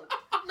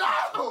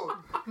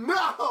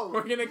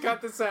 We're gonna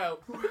cut this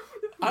out.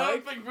 I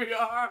don't think we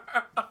are.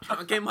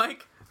 Okay,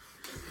 Mike.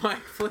 Mike,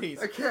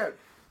 please. I can't.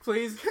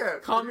 Please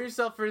Can't. calm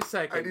yourself for a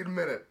second. I need a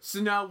minute.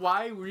 So now,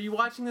 why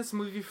rewatching this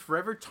movie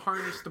forever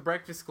tarnished The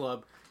Breakfast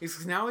Club is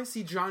because now I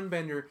see John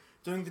Bender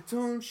doing the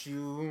 "Don't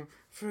you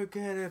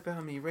forget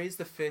about me." Raise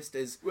the fist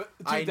as Dude,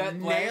 I that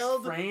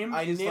nailed. last frame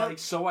I is nailed, like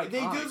so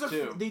iconic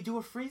too. They do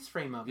a freeze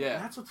frame of it. Yeah.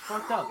 And that's what's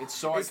fucked up. It's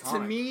so To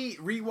iconic. me,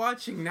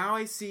 rewatching now,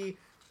 I see.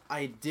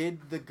 I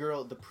did the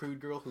prude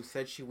girl who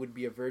said she would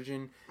be a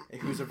virgin,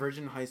 who was a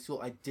virgin in high school.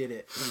 I did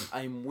it.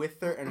 I'm with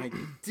her, and I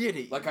did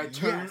it. Like I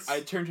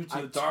turned her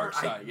to the dark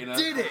side. You know.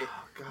 Did it.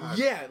 God.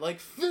 Yeah,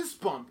 like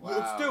fist bump. Wow.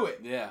 Let's do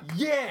it. Yeah.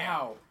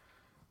 Yeah.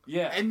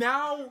 Yeah. And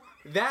now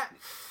that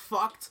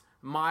fucked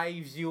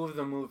my view of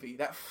the movie.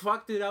 That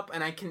fucked it up,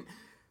 and I can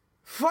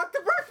fuck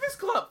the Breakfast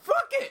Club.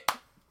 Fuck it.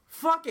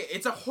 Fuck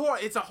it.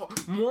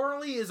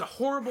 Morally is a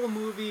horrible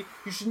movie.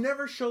 You should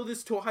never show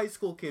this to a high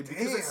school kid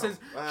because it Damn. says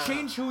Wow.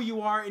 change who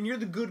you are and you're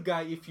the good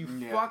guy if you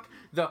fuck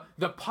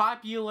the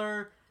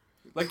popular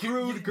like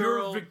prude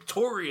girl. You're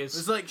victorious.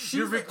 It's like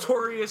you're she's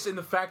victorious in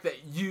the fact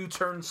that you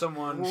turned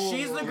someone.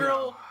 She's the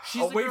girl.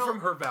 She's away the girl, from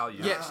her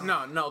values. Yes,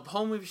 no. The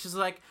whole movie, she's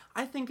like,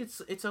 I think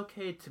it's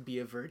okay to be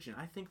a virgin.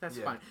 I think that's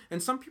Yeah. fine.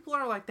 And some people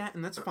are like that,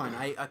 and that's fine.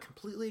 I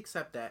completely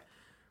accept that.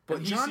 But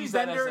And he John sees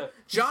that as Bender,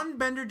 John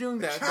Bender doing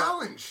that.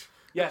 Challenge.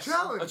 Yes,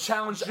 Challenge. a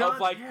challenge John- of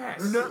like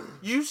yes. no,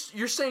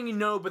 you're saying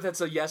no, but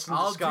that's a yes in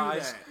I'll do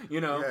disguise. that.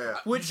 You know, Yeah.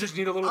 you just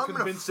need a little I'm gonna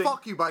convincing.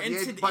 fuck you by And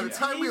the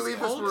time we leave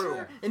this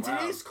room. In Wow.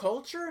 today's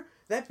culture,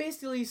 that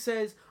basically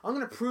says, I'm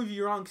gonna prove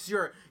you wrong because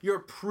you're a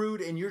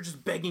prude and you're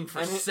just begging for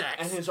and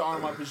sex. his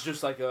arm up is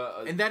just like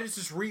a And that is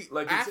just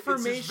Like, it's his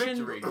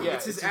affirmation. victory. Yeah,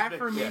 it's his it's his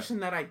affirmation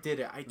that I did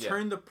it. I Yeah.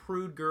 turned the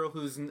prude girl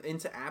who's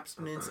into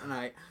abstinence, and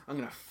I'm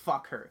gonna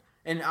fuck her.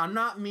 And I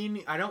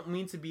don't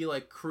mean to be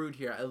like crude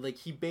here. Like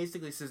he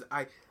basically says,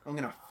 I'm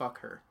gonna fuck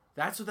her.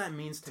 That's what that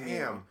means to me.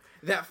 Damn.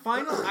 That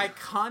final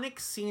iconic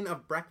scene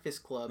of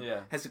Breakfast Club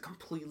Yeah. has a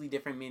completely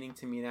different meaning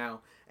to me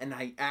now, and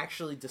I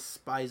actually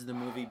despise the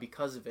movie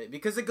because of it.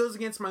 Because it goes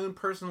against my own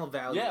personal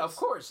values. yeah, of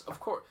course,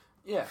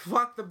 yeah.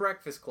 Fuck the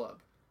Breakfast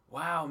Club.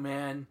 Wow,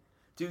 man,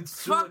 Dude,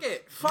 Fuck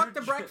it. Fuck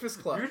the Breakfast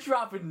Club. You're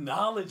dropping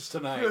knowledge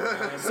tonight,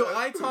 man. So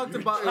I talked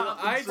about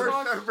First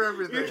time for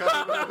everything.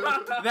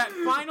 that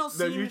final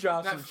scene. you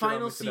dropped That some shit on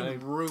final me scene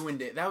tonight.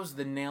 ruined it. That was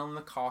the nail in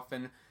the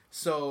coffin.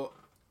 So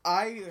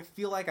I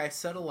feel like I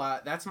said a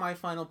lot. That's my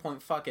final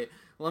point. Fuck it.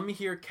 Let me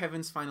hear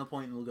Kevin's final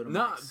point, and we'll go to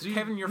No, Mike's. dude,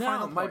 Kevin, your no,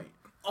 final my- point.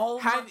 all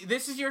Have,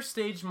 this is your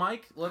stage,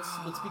 Mike. Let's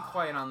be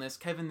quiet on this.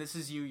 Kevin, this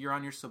is you. You're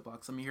on your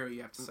soapbox. Let me hear what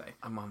you have to say.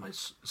 I'm on my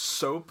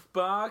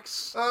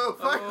soapbox. Oh,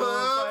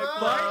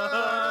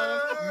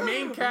 fuck.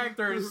 Main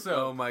character is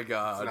Oh so. my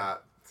god.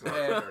 It's not a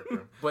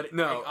character. But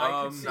No,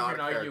 I could sit not here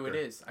and a argue it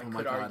character. is. I Oh my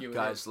could god, argue it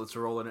guys, is. let's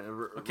roll it.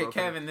 Okay,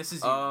 Kevin, this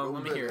is you.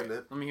 Let me hear Roll it.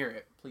 it. Let me hear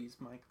it, please,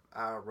 Mike.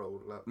 I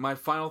rolled up. My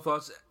final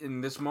thoughts in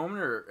this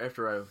moment, or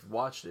after I've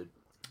watched it.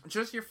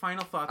 Just your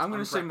final thoughts. I'm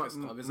going to say Breakfast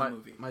Club as a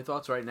movie. my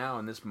thoughts right now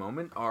in this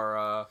moment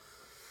are.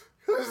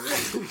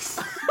 That's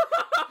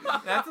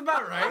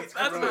about right.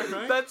 That's about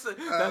right.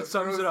 That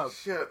sums it up.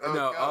 Shit. Oh,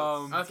 No,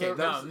 God. Okay,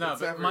 It's- no,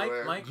 it's but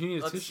everywhere. Mike, Do you need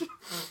a let's- tissue?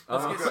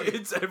 let's get serious.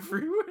 It's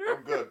everywhere.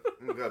 I'm good.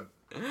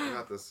 I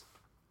got this.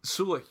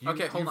 Sulik, you.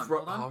 Okay, hold you've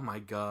on. Oh my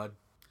god.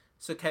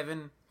 So,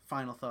 Kevin,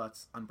 final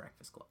thoughts on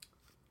Breakfast Club.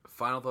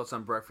 Final thoughts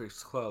on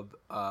Breakfast Club.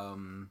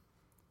 On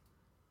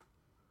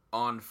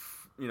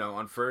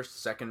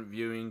first, second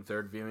viewing,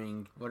 third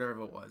viewing, Whatever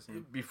it was. Yeah.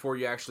 before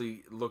you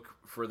actually look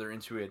further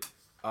into it,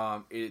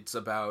 it's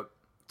about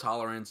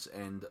tolerance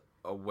and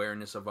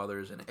awareness of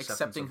others and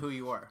Accepting who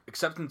you are.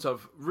 acceptance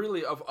of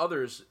really of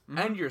others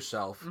and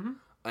yourself,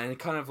 and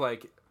kind of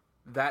like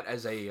that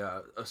as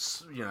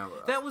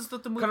That was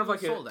what the movie kind of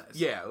was like sold as.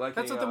 yeah, like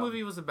That's a, what the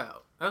movie was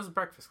about. That was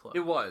Breakfast Club.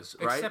 it was,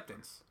 right?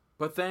 Acceptance.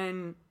 But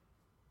then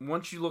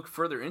once you look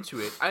further into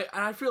it,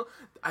 I feel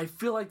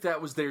like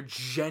that was their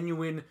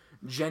genuine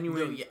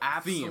Yeah,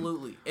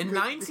 absolutely. In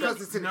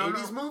Because it's an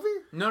 80s movie?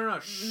 No.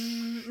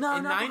 Shh. No,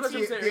 In not because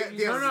 19 it's their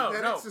The 80s. No.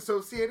 aesthetics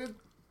associated?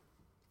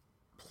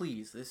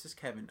 Please, this is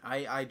Kevin.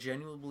 I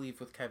genuinely believe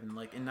with Kevin.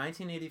 Like in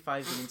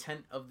 1985, the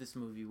intent of this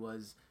movie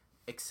was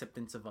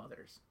acceptance of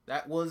others.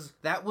 That was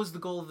the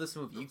goal of this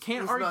movie. You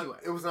can't argue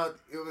it.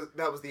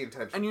 That was the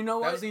intention. And you know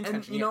That what? was the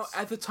intention, And you know, yes.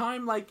 at the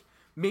time, like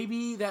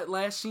maybe that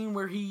last scene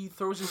where he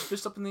throws his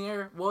fist up in the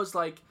air was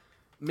like,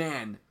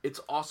 man, it's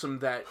awesome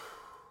that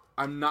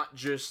I'm not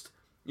just.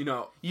 You've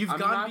I'm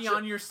gone not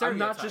beyond your I'm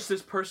not stereotype. just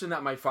this person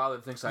that my father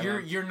thinks I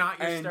am. You're not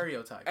your And-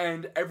 stereotype.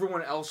 And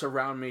everyone else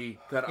around me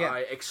that Yeah. I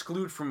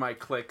exclude from my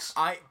cliques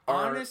I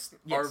are,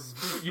 yes.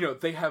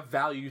 they have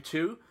value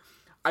too.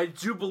 I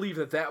do believe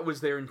that was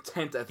their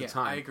intent at the Yeah,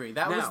 time. I agree.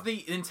 That Now- was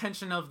the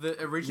intention of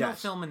the original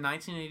Yes. film in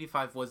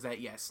 1985 was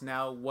that, yes.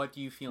 Now, what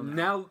do you feel now?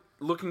 Now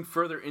looking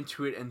further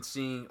into it and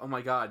seeing, oh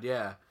my god,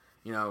 yeah,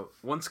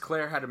 once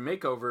Claire had a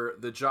makeover,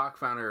 the jock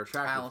found her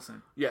attractive.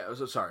 Allison. Yeah,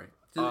 so sorry.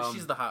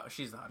 She's the hottest.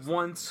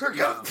 Once,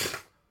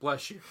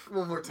 bless you.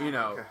 One more time.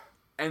 Okay.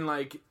 And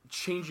like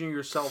changing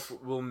yourself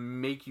will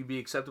make you be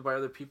accepted by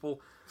other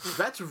people.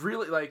 That's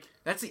really like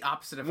That's the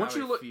opposite of once how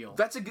you I look. feel.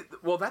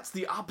 That's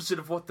the opposite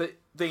of what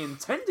they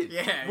intended.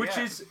 Yeah, which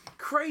yeah. is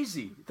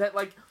crazy. That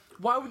like,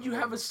 why would you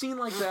have a scene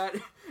like that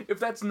if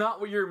that's not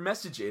what your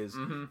message is?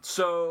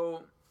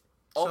 So,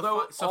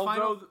 although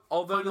final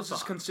this is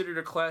thought. considered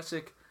a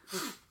classic,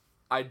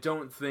 I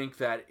don't think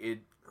that it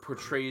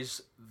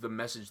portrays the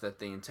message that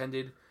they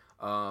intended.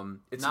 It's Not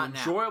an now.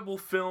 enjoyable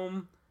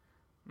film,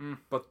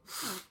 but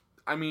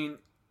I mean,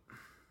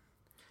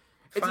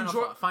 it's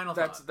enjoyable. Final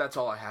thought. That's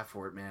all I have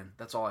for it, man.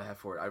 That's all I have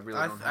for it. I really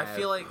don't have. I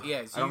feel like,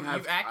 yes, I don't have.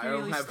 you've accurately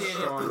I don't have stated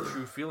strong,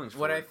 true feelings.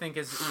 what for I it. think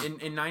is in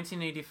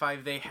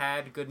 1985 they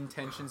had good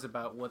intentions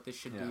about what this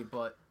should be, Yeah.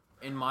 but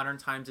in modern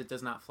times it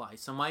does not fly.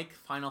 So, Mike,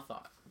 final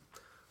thought.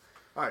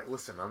 All right,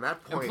 listen, on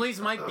that point... And please,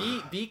 Mike,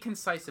 be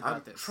concise about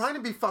I'm this. trying to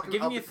be fucking... I'm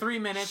giving you 3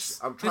 minutes.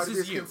 I'm trying This to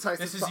is be you. as concise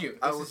This as is you.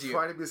 I This will is you.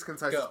 try to be as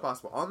concise Go. as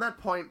possible. On that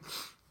point,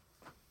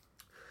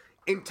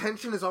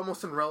 intention is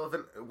almost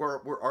irrelevant.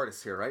 We're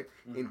artists here, right?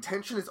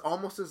 Intention is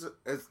almost as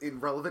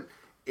irrelevant.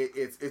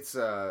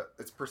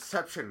 It's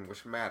perception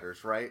which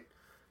matters, right?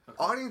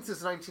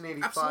 Audiences in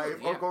 1985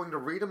 Absolutely, yeah. are going to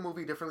read a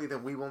movie differently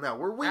than we will now.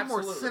 We're way more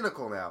Absolutely.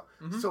 cynical now,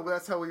 so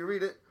that's how we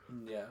read it.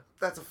 Yeah,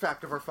 That's a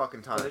fact of our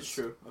fucking times. that's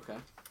true. Okay.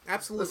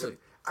 Absolutely. Listen,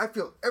 I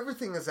feel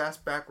everything is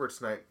asked backwards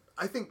tonight.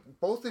 I think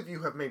both of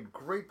you have made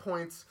great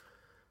points.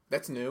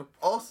 That's new.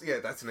 Also, yeah,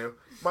 that's new.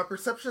 My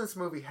perception of this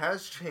movie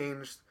has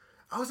changed.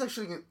 I was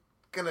actually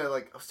gonna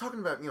I was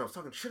talking about, I was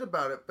talking shit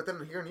about it, but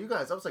then hearing you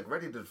guys, I was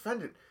ready to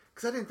defend it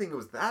because I didn't think it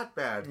was that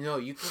bad. No,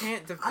 you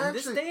can't. I In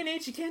this actually- day and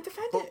age, you can't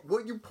defend But it.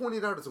 what you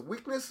pointed out as a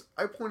weakness,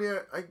 I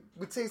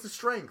would say is a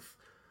strength.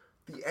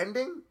 The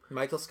ending,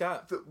 Michael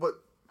Scott. what?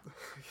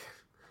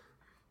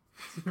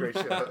 Great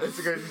show. It's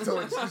a great. You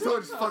totally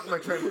just fucked my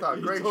train of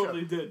thought. Great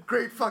totally show. did.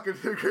 Great fucking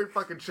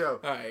show.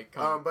 All right,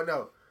 come on. But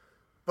no.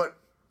 But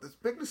its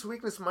biggest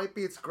weakness might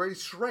be its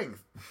greatest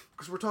strength,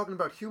 because we're talking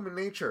about human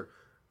nature.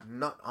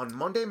 Not on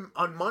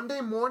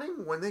Monday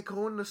morning when they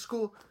go into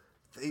school,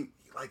 they,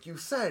 like you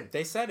said,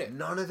 They said it.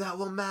 none of that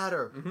will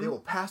matter. They will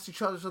pass each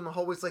other in the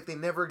hallways like they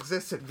never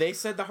existed. They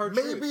said the hard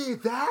truth. Maybe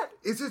that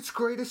is its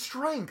greatest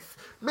strength.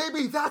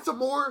 Maybe that's a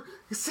more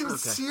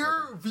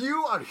sincere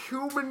view on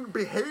human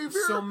behavior.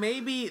 So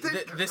maybe the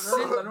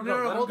Let him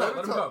go. hold on.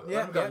 Let him go. Yeah,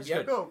 Let him go. yeah, He's yeah.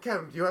 good. No,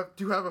 Kevin, do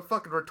you have a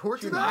fucking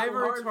retort to I that? have a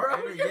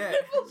retort. Yeah.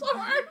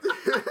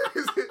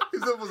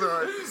 His nipples are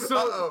hard.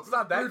 So- It's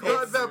not that We've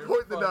got close. that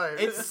point in the night.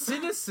 It's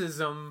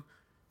cynicism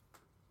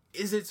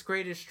is its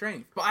greatest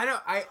strength. But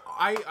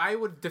I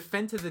would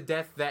defend to the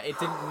death that it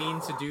didn't mean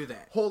to do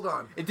that. Hold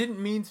on. It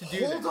didn't mean to do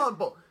that. Hold on,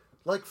 Bo.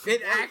 Like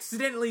It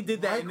accidentally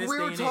did that like in this we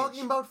day were and talking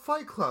age. about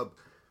Fight Club,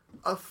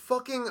 a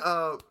fucking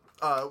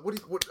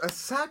what a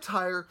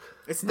satire.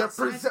 It's not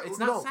it's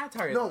not no,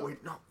 satire, No, though.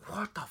 wait, no.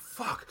 What the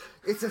fuck?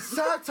 It's a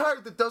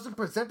satire that doesn't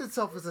present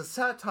itself as a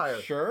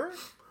satire. Sure.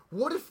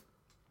 What if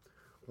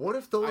I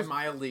those?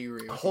 mildly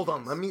agree. with Hold you.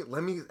 on. Let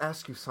me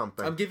ask you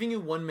something. I'm giving you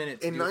 1 minute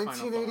to In do a final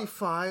thought.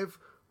 1985,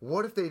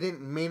 what if they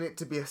didn't mean it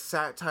to be a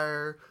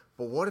satire?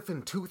 But what if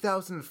in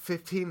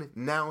 2015,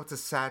 now it's a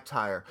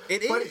satire?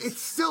 It But is.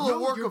 it's still No, a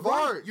work you're of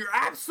right. art. You're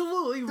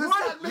absolutely Does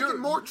right. that make You're- it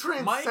more Mike,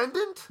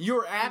 transcendent?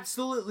 you're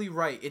absolutely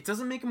right. It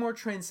doesn't make it more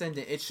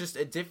transcendent. It's just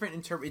a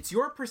different It's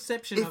your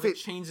perception If of it it-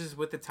 changes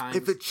with the times.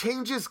 If it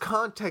changes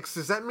context,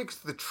 does that make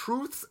the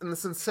truth and the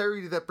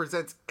sincerity that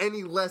presents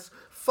any less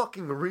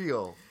fucking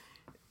real?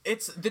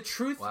 It's the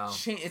truth. Wow.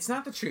 It's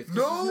not the truth.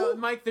 No?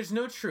 Mike. There's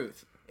no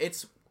truth.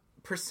 It's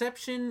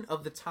perception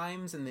of the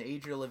times and the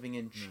age you're living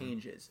in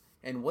changes.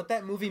 And what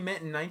that movie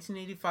meant in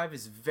 1985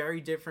 is very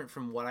different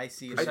from what I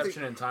see in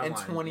Perception and timeline. in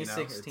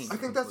 2016. I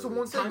think that's the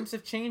one thing. Times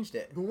have changed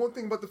it. The one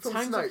thing about the film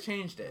Times tonight, have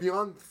changed it.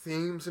 beyond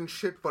themes and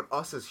shit, but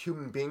us as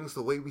human beings,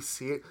 the way we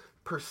see it,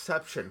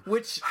 perception.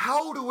 Which-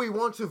 how do we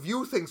want to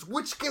view things?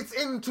 Which gets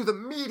into the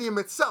medium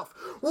itself.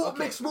 What Okay,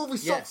 makes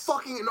movies yes. so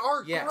fucking an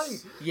art Yes,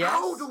 great? yes.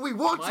 How do we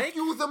want Mike? to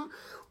view them?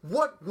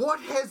 What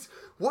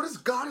has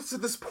got us to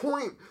this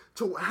point?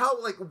 To how,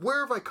 like,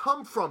 where have I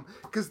come from?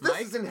 Because this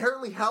Mike? is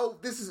inherently how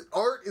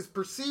art is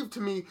perceived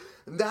to me.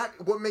 And that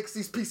what makes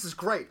these pieces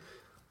great.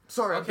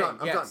 Sorry, Okay,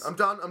 I'm yes.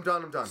 done. I'm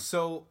done.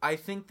 So I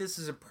think this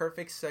is a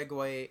perfect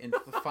segue into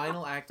the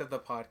final act of the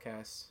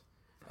podcast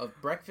of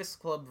Breakfast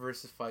Club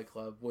versus Fight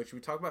Club, which we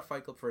talk about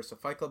Fight Club first. So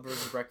Fight Club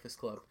versus Breakfast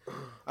Club.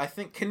 I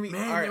think can we?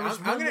 Man, all right, there was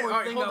I'm one gonna, more all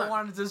right, thing hold I on.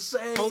 wanted to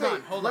say. Hold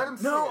on, Let on.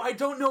 him No, say I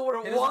don't know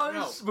what it It was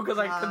doesn't- because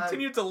I God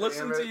continued to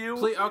listen damn to it. you.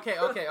 Please,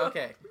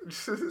 okay.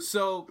 it.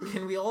 So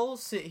can we all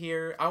sit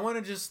here? I want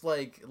to just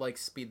like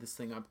speed this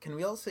thing up. Can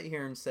we all sit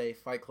here and say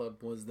Fight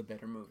Club was the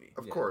better movie?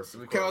 Of course.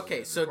 Of Okay, course, okay.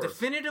 of So course.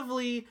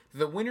 definitively,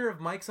 the winner of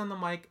Mike's on the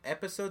Mic,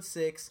 episode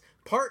 6,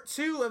 part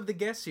 2 of the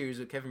guest series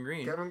with Kevin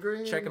Green. Kevin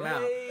Green. Check him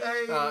out.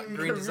 Hey, Green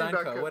Kevin Design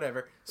Green Co. back. Whatever.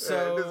 it doesn't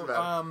So,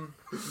 matter.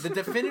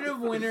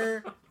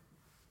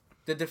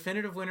 the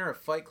definitive winner of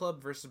Fight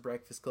Club versus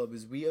Breakfast Club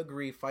is we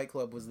agree Fight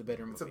Club was the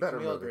better movie. It's a better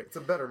Can we all movie. agree? It's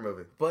a better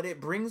movie. But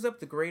it brings up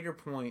the greater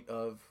point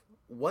of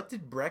what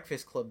did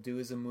Breakfast Club do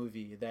as a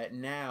movie that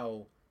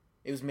now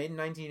it was made in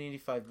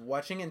 1985.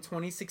 Watching in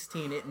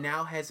 2016, it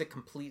now has a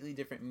completely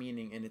different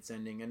meaning in its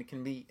ending, and it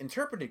can be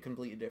interpreted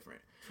completely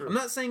different. True. I'm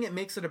not saying it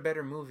makes it a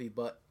better movie,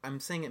 but I'm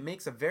saying it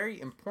makes a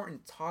very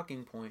important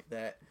talking point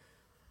that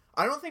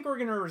I don't think we're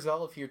going to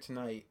resolve here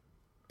tonight.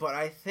 But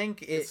I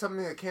think It's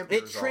something that can't be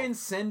resolved.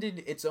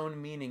 transcended its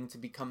own meaning to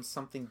become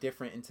something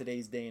different in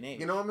today's day and age.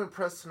 You know, I'm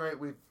impressed tonight.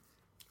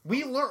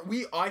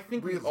 I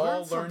think we We've all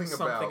learned learned something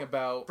something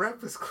about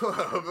Breakfast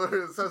Club.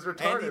 It sounds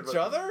retarded. and each but-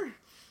 other.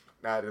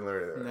 Nah, I didn't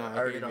learn it. Nah, I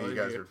already you knew know, you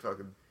guys you- were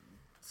fucking.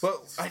 But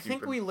I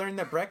think stupid. we learned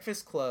that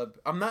Breakfast Club.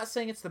 I'm not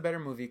saying it's the better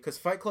movie because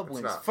Fight Club It's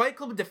wins. not. Fight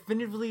Club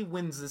definitively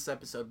wins this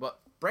episode, but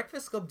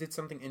Breakfast Club did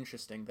something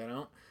interesting that I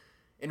don't.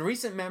 In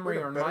recent memory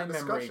Wait, or a in better my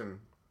memory, discussion.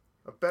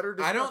 A better I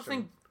discussion. don't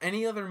think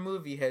any other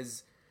movie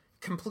has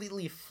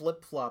completely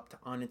flip flopped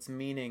on its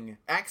meaning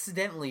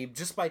accidentally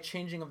just by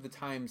changing of the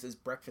times as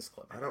Breakfast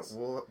Club. I don't. has.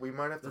 Well, we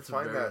might have to That's a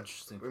find very that.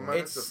 interesting We point. might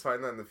have to It's-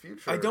 find that in the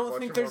future. I don't watching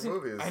think there's more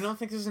an. movies. I don't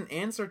think there's an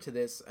answer to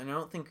this, and I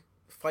don't think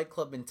Fight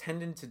Club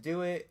intended to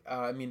do it.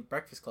 I mean,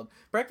 Breakfast Club.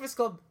 Breakfast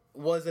Club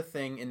was a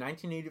thing in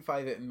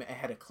 1985. It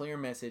had a clear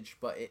message,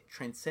 but it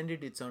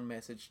transcended its own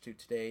message to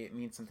today. It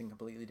means something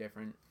completely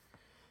different.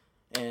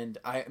 And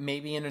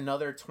maybe in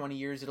another 20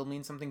 years it'll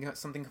mean something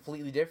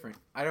completely different.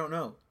 I don't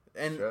know.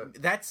 And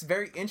Shit. that's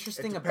very It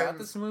interesting about depends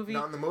this movie.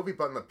 Not on the movie,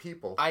 but on the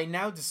people. I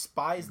now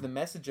despise the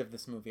message of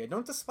this movie. I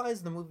don't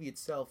despise the movie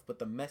itself, but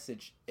the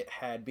message it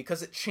had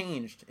because it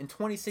changed. In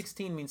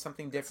 2016 means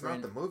something It's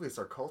different. not the movie. It's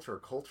our culture. Our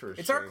culture is.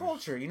 It's our changed.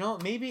 culture, you know.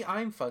 Maybe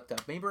I'm fucked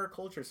up. Maybe our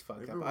culture's fucked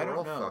Maybe up. we're I don't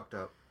all know. fucked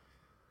up.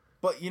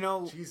 But you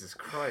know, Jesus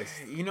Christ.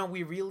 you know,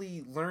 we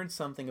really learned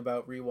something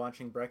about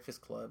rewatching Breakfast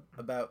Club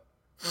about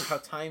how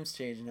times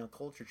change and how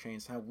culture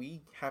changed, how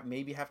we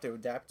maybe have to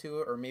adapt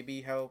to it, or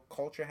maybe how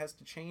culture has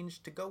to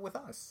change to go with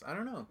us. I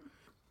don't know.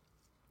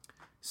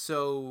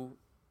 So,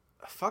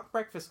 fuck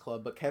Breakfast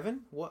Club. But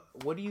Kevin, what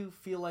do you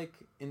feel like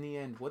in the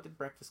end? What did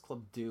Breakfast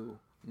Club do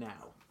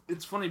now?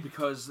 It's funny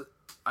because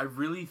I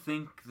really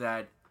think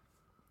that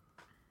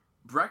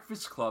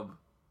Breakfast Club,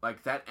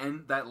 like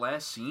that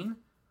last scene,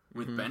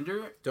 with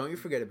Bender, Don't you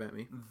forget about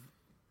me.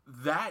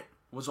 that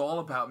was all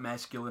about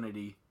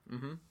masculinity.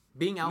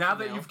 Being alpha Now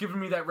that male. you've given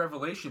me that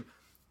revelation,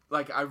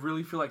 like, I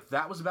really feel like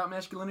that was about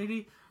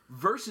masculinity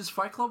versus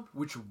Fight Club,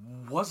 which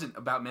wasn't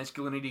about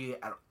masculinity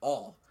at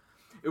all.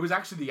 It was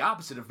actually the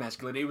opposite of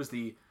masculinity. It was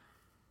the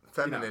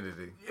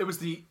Femininity. It was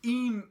the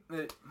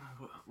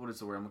what is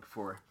the word I'm looking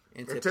for?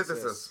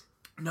 Antithesis.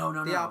 No.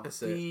 The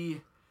opposite. The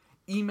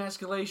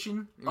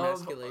emasculation of,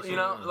 Emasculation, you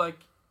know, yeah. like.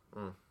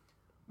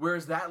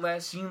 Whereas that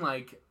last scene,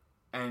 like,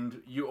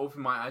 and you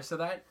open my eyes to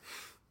that,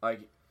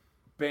 like,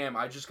 bam!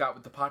 I just got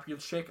with the popular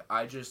chick.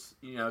 I just,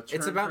 it's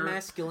turned about her,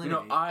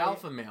 masculinity.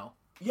 Alpha male.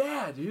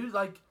 Yeah, dude.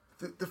 Like,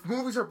 The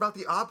movies are about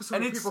the opposite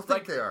of and what it's people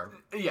like, think they are.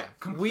 Yeah,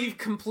 We've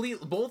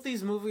both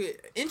these movies.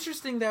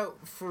 Interesting that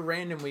for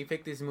random we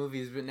pick these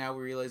movies, but now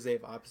we realize they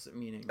have opposite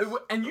meanings.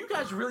 And you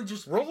guys really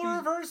just Role picked these-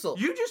 reversal.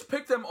 You just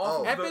picked them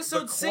off of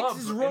Episode the 6 club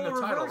is in role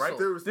the title, right?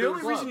 reversal. The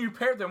only Club. reason you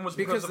paired them was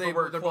because of the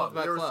word they're club.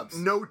 both about There was clubs.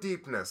 no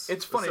deepness.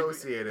 It's funny.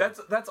 associated.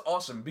 That's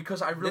awesome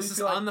because I really This is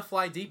feel like on the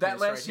fly deepness. that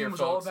last right scene here, was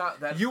all folks. about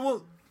that.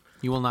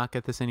 You will not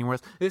get this anywhere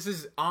else. This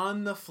is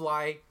on the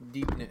fly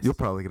deepness. You'll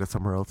probably get it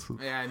somewhere else.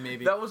 Yeah,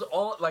 maybe. That was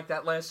all, like,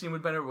 that last scene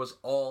with Bender was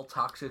all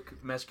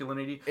toxic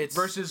masculinity.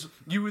 Versus,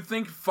 you would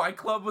think Fight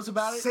Club was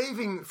about it.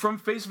 Saving From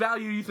face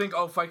value, you think,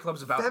 oh, Fight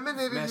Club's about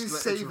femininity,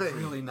 saving. It's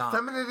really not.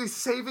 Femininity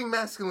saving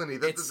masculinity.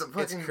 That's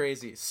It's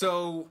crazy.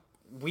 So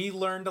we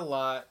learned a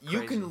lot. You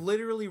Crazy. can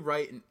literally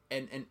write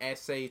an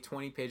essay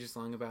 20 pages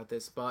long about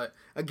this. But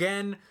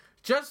again,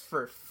 just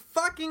for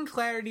fucking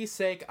clarity's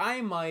sake,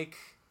 I'm Mike.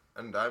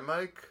 And I'm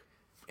Mike.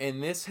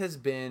 And this has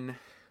been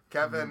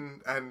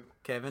Kevin and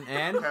Kevin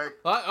and... Ke-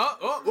 what?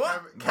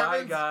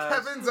 Bye, guys.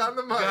 Kevin's on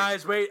the mic.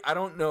 Guys, wait, I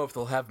don't know if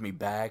they'll have me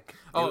back.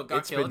 Oh, It's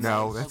okay, been let's-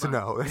 No, Hold that's a on.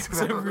 no.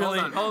 That's a no. really,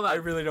 Hold on. I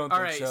really don't All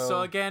think right, so.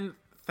 so again,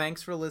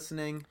 thanks for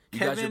listening. You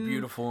guys are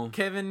beautiful.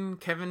 Kevin,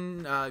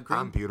 Green.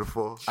 I'm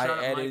beautiful. Shut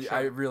up, Mike, shut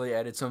I up. really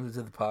added something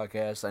to the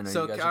podcast. I know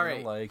So, you guys all are right.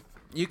 gonna like.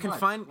 You can What?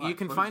 find. What? You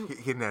can What? find.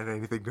 He didn't add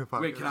anything to the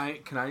podcast. Wait,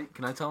 can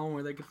I tell them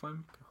where they can find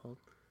me? Hold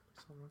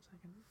on 1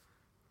 second.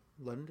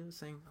 Let him do the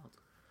same.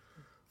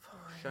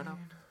 Shut up.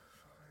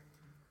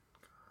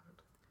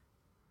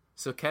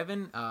 So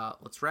Kevin,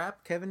 let's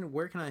wrap. Kevin,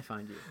 where can I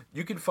find you?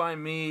 You can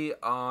find me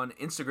on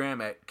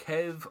Instagram at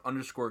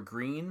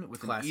kev_green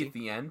with Classy. an E at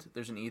the end.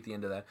 There's an E at the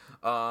end of that.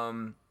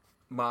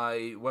 My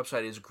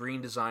website is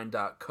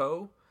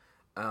greendesign.co.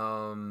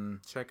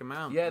 Check him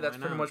out. Yeah, that's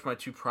Why pretty not? much my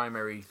two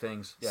primary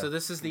things. Yeah. So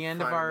this is the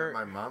end of Find him our. at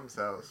my mom's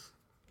house.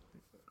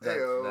 that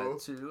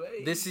Heyo. too.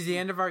 Hey. This is the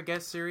end of our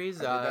guest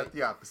series. I did that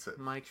the opposite.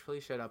 Mike,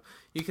 please shut up.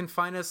 You can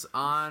find us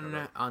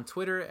on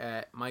Twitter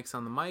at Mike's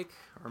on the Mic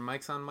or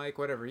Mike's on Mike,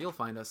 whatever. You'll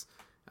find us.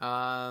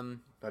 Not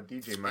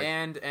DJ Mike.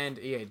 And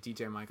yeah,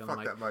 DJ Mike on Fuck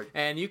the mic. that Mike.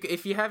 And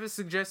if you have a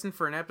suggestion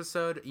for an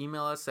episode,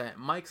 email us at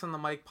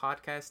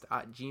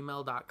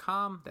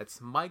mikesonthemicpodcast@gmail.com. That's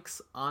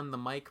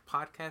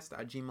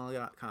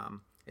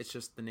mikesonthemicpodcast@gmail.com. It's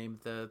just the name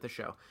of the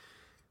show.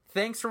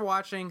 Thanks for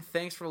watching.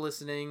 Thanks for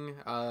listening.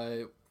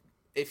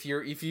 If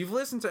you've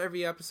listened to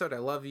every episode, I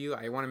love you.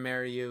 I want to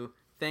marry you.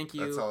 Thank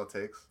you. That's all it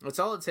takes. That's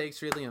all it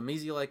takes, really. I'm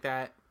easy like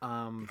that.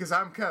 Because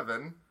I'm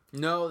Kevin.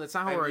 No, that's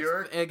not how it And works.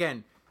 you're-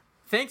 Again,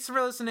 thanks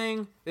for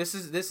listening. This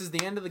is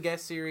the end of the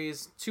guest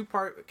series.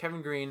 2-part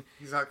Kevin Green.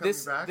 He's not coming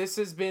This back. this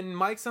has been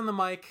Mike's on the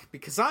Mic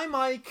because I'm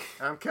Mike,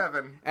 I'm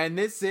Kevin. and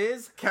this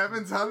is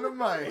Kevin's on the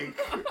mic.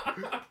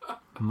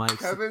 Mike's.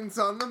 Kevin's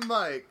on the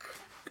mic.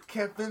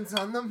 Kevin's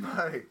on the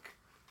mic.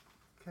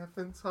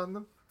 Kevin's on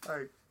the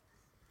mic.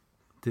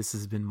 This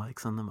has been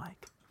Mike's on the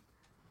Mic.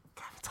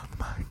 Kevin's on the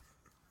mic.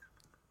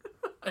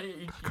 I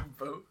hate you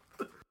both.